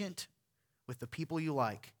patient with the people you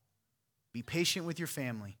like. Be patient with your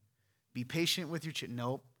family. Be patient with your children.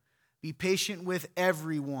 Nope. Be patient with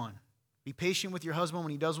everyone. Be patient with your husband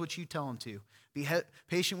when he does what you tell him to. Be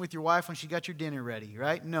patient with your wife when she got your dinner ready,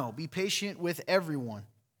 right? No. Be patient with everyone.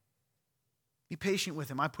 Be patient with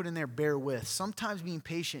him. I put in there, bear with. Sometimes being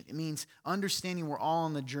patient, it means understanding we're all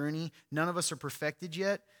on the journey. None of us are perfected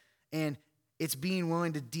yet. And it's being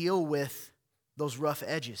willing to deal with those rough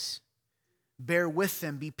edges. Bear with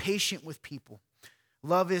them. Be patient with people.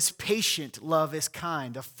 Love is patient. Love is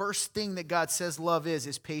kind. The first thing that God says love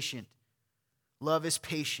is patient. Love is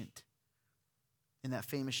patient. In that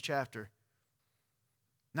famous chapter.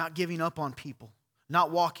 Not giving up on people.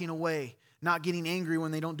 Not walking away. Not getting angry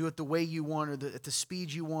when they don't do it the way you want or at the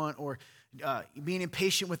speed you want, or being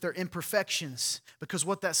impatient with their imperfections. Because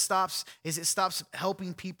what that stops is it stops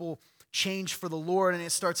helping people change for the Lord, and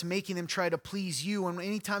it starts making them try to please you. And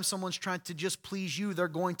anytime someone's trying to just please you, they're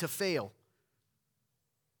going to fail.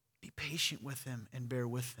 Be patient with them and bear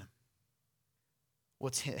with them.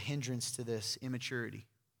 What's a hindrance to this? Immaturity.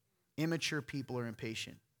 Immature people are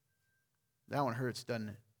impatient. That one hurts, doesn't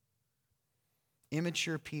it?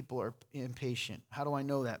 Immature people are impatient. How do I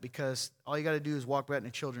know that? Because all you got to do is walk right in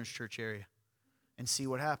a children's church area and see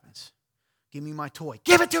what happens. Give me my toy.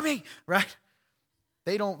 Give it to me, right?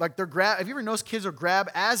 They don't, they're grab. Have you ever noticed kids are grab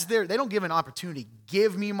as they don't give an opportunity.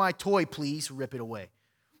 Give me my toy, please. Rip it away.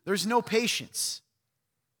 There's no patience.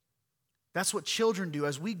 That's what children do.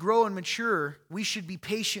 As we grow and mature, we should be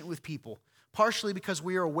patient with people, partially because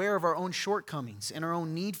we are aware of our own shortcomings and our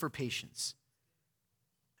own need for patience.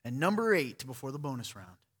 And number 8, before the bonus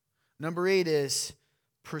round. Number 8 is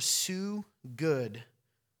pursue good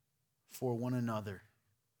for one another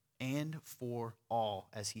and for all,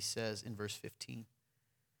 as he says in verse 15.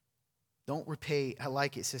 Don't repay, I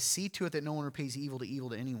like it. It says, see to it that no one repays evil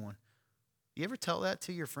to anyone. You ever tell that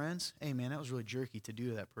to your friends? Hey, man, that was really jerky to do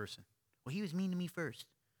to that person. Well, he was mean to me first.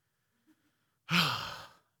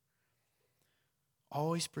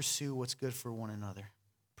 Always pursue what's good for one another.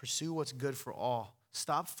 Pursue what's good for all.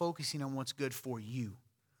 Stop focusing on what's good for you.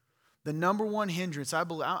 The number one hindrance,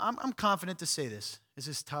 I'm confident to say this. This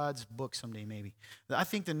is Todd's book someday, maybe. I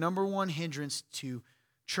think the number one hindrance to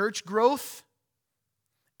church growth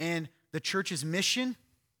and the church's mission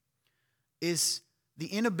is the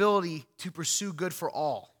inability to pursue good for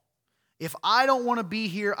all. If I don't want to be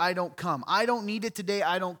here, I don't come. I don't need it today,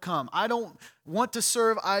 I don't come. I don't want to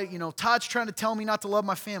serve. Todd's trying to tell me not to love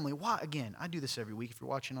my family. Why? Again, I do this every week if you're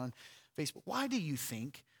watching on Facebook. Why do you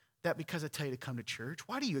think that because I tell you to come to church,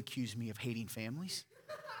 why do you accuse me of hating families?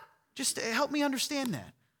 Just help me understand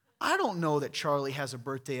that. I don't know that Charlie has a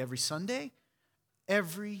birthday every Sunday.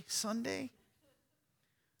 Every Sunday?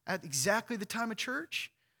 At exactly the time of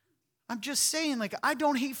church? I'm just saying, I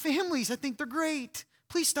don't hate families. I think they're great.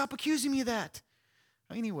 Please stop accusing me of that.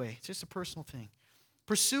 Anyway, it's just a personal thing.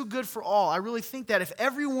 Pursue good for all. I really think that if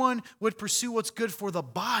everyone would pursue what's good for the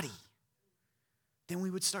body, then we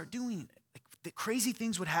would start doing it. The crazy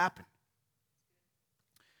things would happen.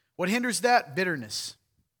 What hinders that? Bitterness.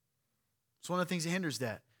 It's one of the things that hinders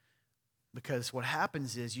that. Because what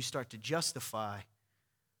happens is you start to justify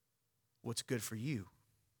what's good for you.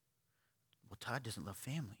 Well, Todd doesn't love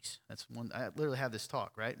families. That's one. I literally have this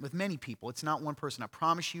talk, right? With many people. It's not one person. I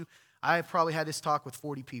promise you, I've probably had this talk with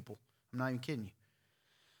 40 people. I'm not even kidding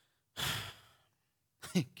you.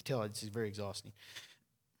 You can tell it's very exhausting.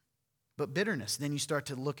 But bitterness, then you start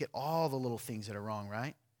to look at all the little things that are wrong,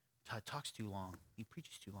 right? Todd talks too long. He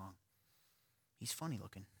preaches too long. He's funny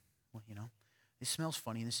looking. Well, it smells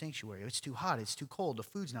funny in the sanctuary. It's too hot. It's too cold. The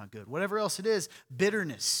food's not good. Whatever else it is,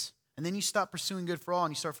 bitterness. And then you stop pursuing good for all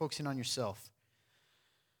and you start focusing on yourself.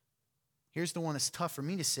 Here's the one that's tough for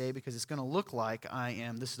me to say because it's going to look like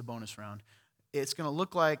this is the bonus round. It's going to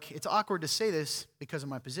look like, it's awkward to say this because of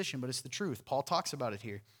my position, but it's the truth. Paul talks about it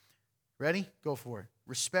here. Ready? Go for it.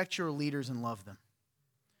 Respect your leaders and love them.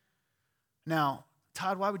 Now,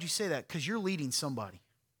 Todd, why would you say that? Because you're leading somebody.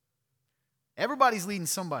 Everybody's leading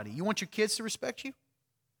somebody. You want your kids to respect you?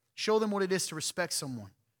 Show them what it is to respect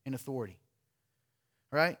someone in authority.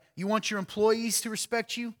 Right? You want your employees to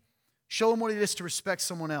respect you? Show them what it is to respect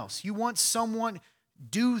someone else. You want someone,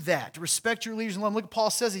 do that. Respect your leaders and love them. Look what Paul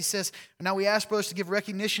says. He says, now we ask brothers to give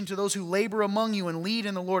recognition to those who labor among you and lead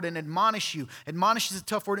in the Lord and admonish you. Admonish is a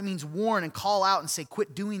tough word. It means warn and call out and say,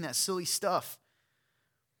 quit doing that silly stuff.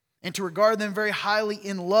 And to regard them very highly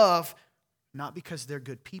in love, not because they're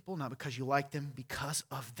good people, not because you like them, because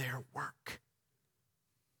of their work.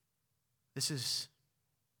 This is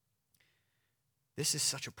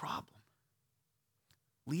such a problem.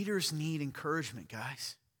 Leaders need encouragement,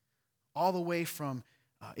 guys. All the way from,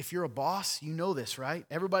 if you're a boss, you know this, right?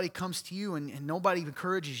 Everybody comes to you and nobody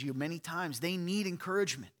encourages you many times. They need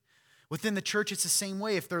encouragement. Within the church, it's the same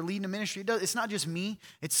way. If they're leading a ministry, it's not just me.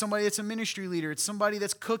 It's somebody that's a ministry leader. It's somebody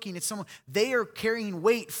that's cooking. It's someone. They are carrying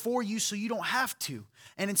weight for you so you don't have to.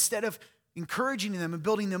 And instead of encouraging them and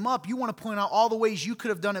building them up, you want to point out all the ways you could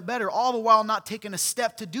have done it better, all the while not taking a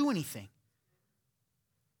step to do anything.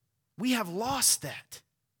 We have lost that.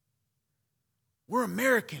 We're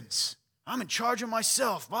Americans. I'm in charge of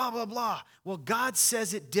myself, blah, blah, blah. Well, God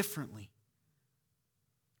says it differently.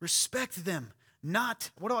 Respect them. Not,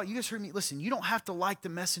 you guys heard me? Listen, you don't have to like the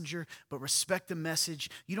messenger, but respect the message.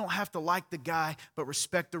 You don't have to like the guy, but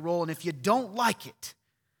respect the role. And if you don't like it,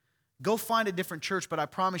 go find a different church. But I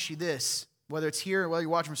promise you this, whether it's here or whether you're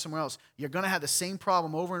watching from somewhere else, you're going to have the same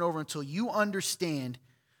problem over and over until you understand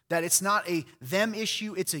that it's not a them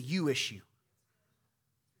issue, it's a you issue.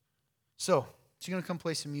 So you're going to come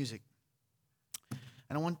play some music.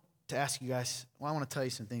 And I want to ask you guys, I want to tell you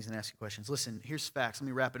some things and ask you questions. Listen, here's facts. Let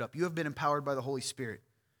me wrap it up. You have been empowered by the Holy Spirit.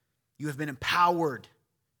 You have been empowered.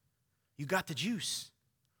 You got the juice.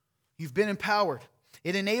 You've been empowered.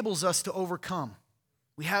 It enables us to overcome.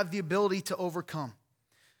 We have the ability to overcome.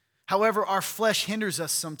 However, our flesh hinders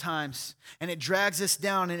us sometimes, and it drags us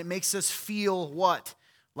down, and it makes us feel what?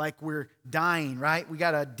 Like we're dying, right? We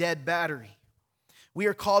got a dead battery. We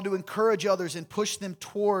are called to encourage others and push them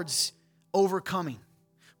towards overcoming.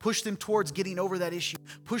 Push them towards getting over that issue.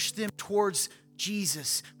 Push them towards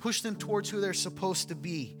Jesus. Push them towards who they're supposed to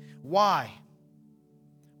be. Why?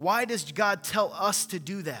 Why does God tell us to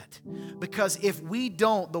do that? Because if we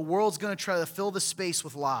don't, the world's going to try to fill the space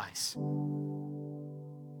with lies.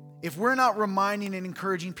 If we're not reminding and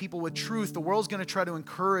encouraging people with truth, the world's going to try to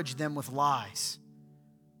encourage them with lies.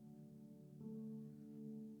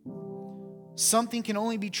 Something can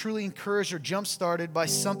only be truly encouraged or jump-started by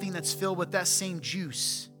something that's filled with that same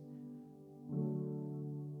juice.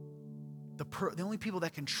 The only people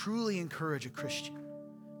that can truly encourage a Christian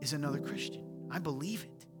is another Christian. I believe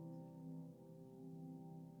it.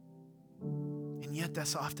 And yet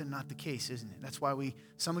that's often not the case, isn't it? That's why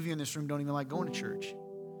some of you in this room don't even like going to church.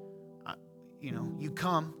 You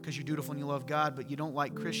come because you're dutiful and you love God, but you don't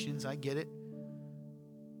like Christians. I get it.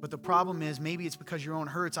 But the problem is maybe it's because your own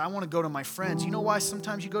hurts. I want to go to my friends. You know why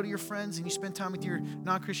sometimes you go to your friends and you spend time with your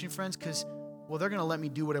non-Christian friends? Because, they're going to let me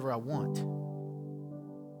do whatever I want.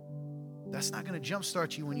 That's not going to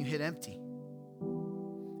jumpstart you when you hit empty.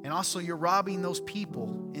 And also you're robbing those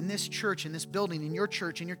people in this church, in this building, in your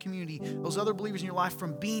church, in your community, those other believers in your life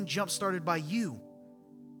from being jump-started by you.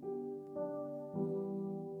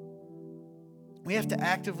 We have to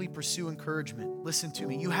actively pursue encouragement. Listen to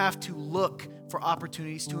me. You have to look for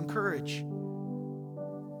opportunities to encourage.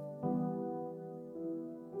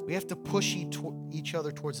 We have to push each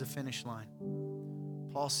other towards the finish line.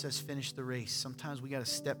 Paul says, finish the race. Sometimes we got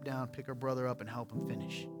to step down, pick our brother up, and help him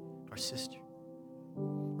finish, our sister.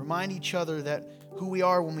 Remind each other that who we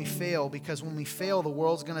are when we fail, because when we fail, the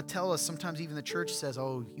world's going to tell us, sometimes even the church says,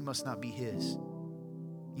 oh, you must not be his.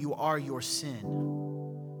 You are your sin.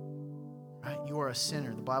 Right? You are a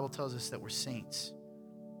sinner. The Bible tells us that we're saints.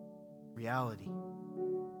 Reality.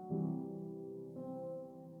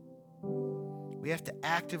 We have to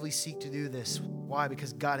actively seek to do this. Why?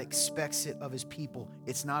 Because God expects it of his people.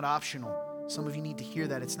 It's not optional. Some of you need to hear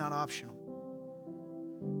that. It's not optional.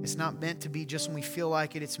 It's not meant to be just when we feel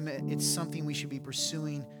like it. It's something we should be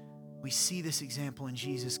pursuing. We see this example in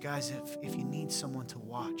Jesus. Guys, if you need someone to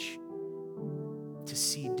watch, to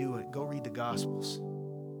see, do it. Go read the Gospels.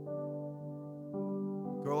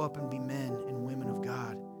 Grow up and be men and women of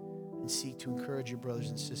God and seek to encourage your brothers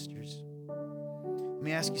and sisters. Let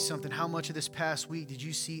me ask you something. How much of this past week did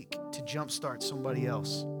you seek to jumpstart somebody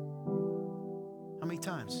else? How many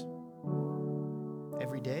times?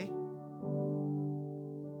 Every day?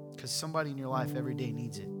 Because somebody in your life every day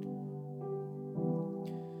needs it.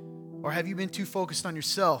 Or have you been too focused on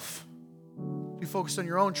yourself? Too focused on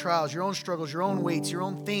your own trials, your own struggles, your own weights, your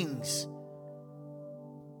own things,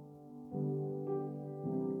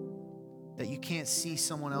 that you can't see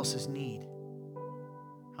someone else's need?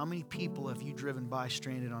 How many people have you driven by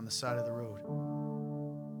stranded on the side of the road?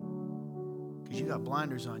 Because you got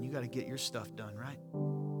blinders on. You got to get your stuff done, right?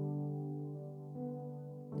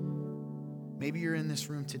 Maybe you're in this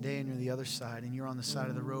room today and you're the other side and you're on the side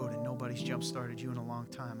of the road and nobody's jump-started you in a long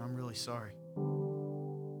time. I'm really sorry.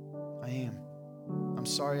 I am. I'm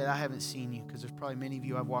sorry that I haven't seen you, because there's probably many of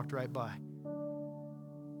you I've walked right by.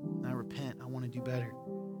 And I repent. I want to do better.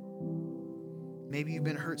 Maybe you've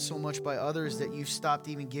been hurt so much by others that you've stopped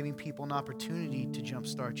even giving people an opportunity to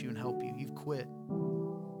jumpstart you and help you. You've quit.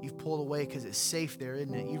 You've pulled away because it's safe there,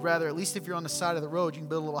 isn't it? You'd rather, at least if you're on the side of the road, you can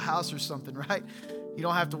build a little house or something, right? You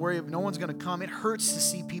don't have to worry. No one's going to come. It hurts to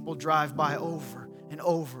see people drive by over and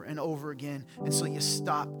over and over again. And so you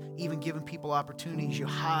stop even giving people opportunities. You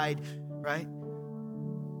hide, right?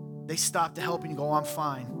 They stop to help and you go, oh, I'm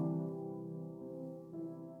fine.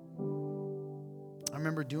 I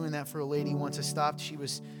remember doing that for a lady once. I stopped. She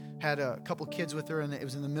had a couple kids with her, and it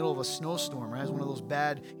was in the middle of a snowstorm, right? It was one of those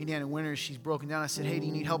bad Indiana winters. She's broken down. I said, hey, do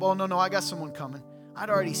you need help? Oh, no, I got someone coming. I'd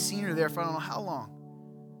already seen her there for I don't know how long.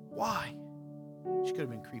 Why? She could have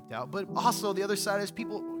been creeped out. But also the other side is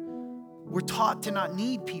people, we're taught to not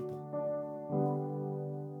need people.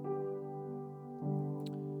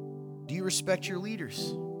 Do you respect your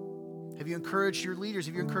leaders? Have you encouraged your leaders?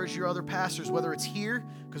 Have you encouraged your other pastors, whether it's here,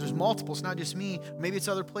 because there's multiple, it's not just me, maybe it's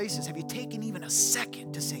other places. Have you taken even a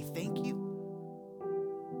second to say thank you?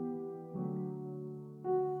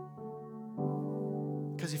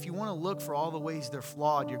 Because if you want to look for all the ways they're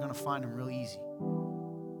flawed, you're going to find them real easy.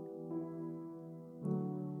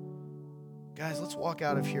 Guys, let's walk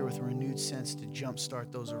out of here with a renewed sense to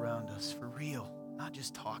jumpstart those around us, for real, not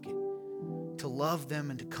just talking. To love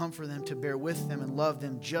them and to comfort them, to bear with them and love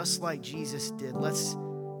them just like Jesus did. Let's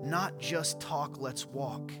not just talk, let's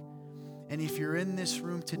walk. And if you're in this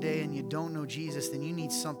room today and you don't know Jesus, then you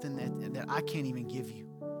need something that I can't even give you.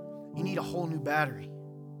 You need a whole new battery.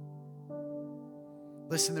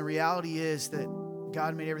 Listen, the reality is that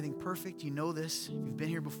God made everything perfect. You know this. If you've been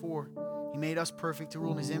here before, He made us perfect to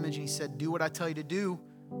rule in His image. And He said, do what I tell you to do.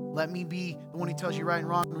 Let me be the one who tells you right and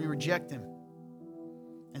wrong, and we reject Him.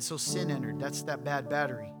 And so sin entered. That's that bad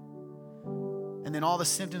battery. And then all the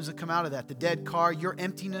symptoms that come out of that, the dead car, your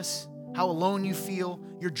emptiness, how alone you feel,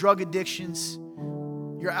 your drug addictions,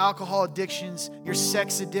 your alcohol addictions, your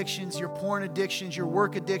sex addictions, your porn addictions, your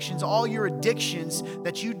work addictions, all your addictions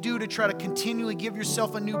that you do to try to continually give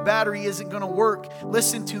yourself a new battery isn't going to work.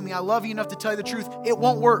 Listen to me. I love you enough to tell you the truth. It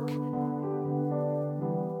won't work.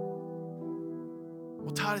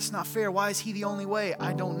 Well, Todd, it's not fair. Why is He the only way?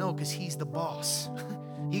 I don't know, because He's the boss.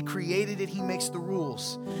 He created it. He makes the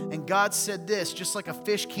rules. And God said this, just like a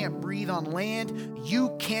fish can't breathe on land,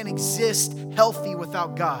 you can't exist healthy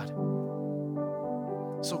without God.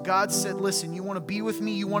 So God said, listen, you want to be with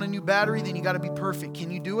me? You want a new battery? Then you got to be perfect. Can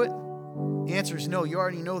you do it? The answer is no. You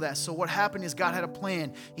already know that. So what happened is God had a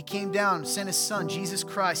plan. He came down, sent His Son, Jesus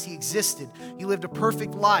Christ. He existed. He lived a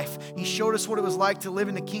perfect life. He showed us what it was like to live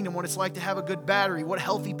in the kingdom, what it's like to have a good battery, what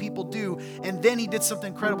healthy people do. And then He did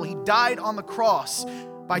something incredible. He died on the cross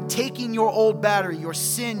by taking your old battery, your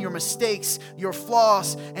sin, your mistakes, your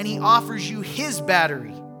flaws, and He offers you His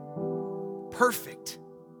battery. Perfect.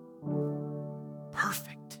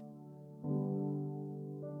 Perfect.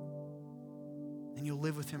 And you'll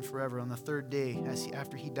live with Him forever. On the third day,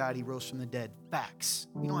 after He died, He rose from the dead. Facts.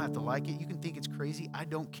 You don't have to like it. You can think it's crazy. I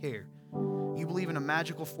don't care. You believe in a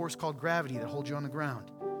magical force called gravity that holds you on the ground.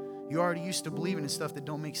 You already used to believe in stuff that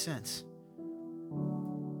don't make sense.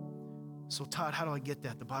 So Todd, how do I get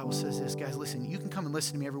that? The Bible says this. Guys, listen, you can come and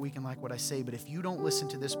listen to me every week and like what I say, but if you don't listen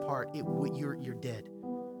to this part, you're dead.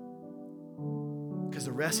 Because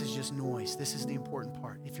the rest is just noise. This is the important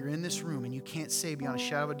part. If you're in this room and you can't say beyond a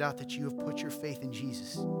shadow of a doubt that you have put your faith in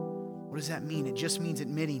Jesus, what does that mean? It just means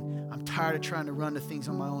admitting, I'm tired of trying to run to things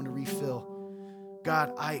on my own to refill.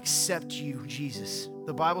 God, I accept you, Jesus.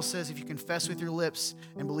 The Bible says if you confess with your lips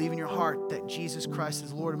and believe in your heart that Jesus Christ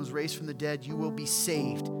is Lord and was raised from the dead, you will be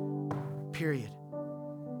saved. Period.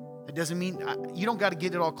 It doesn't mean, you don't got to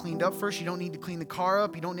get it all cleaned up first. You don't need to clean the car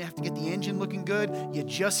up. You don't have to get the engine looking good. You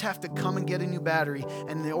just have to come and get a new battery.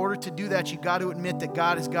 And in order to do that, you got to admit that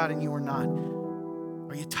God is God and you are not.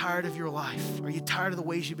 Are you tired of your life? Are you tired of the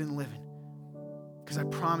ways you've been living? Because I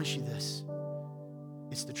promise you this,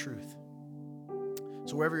 it's the truth.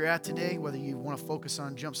 So wherever you're at today, whether you want to focus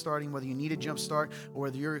on jump starting, whether you need a jump start, or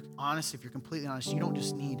whether you're honest, if you're completely honest, you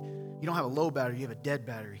don't have a low battery, you have a dead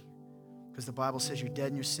battery. Because the Bible says you're dead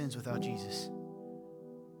in your sins without Jesus.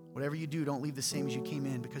 Whatever you do, don't leave the same as you came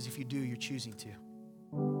in, because if you do, you're choosing to.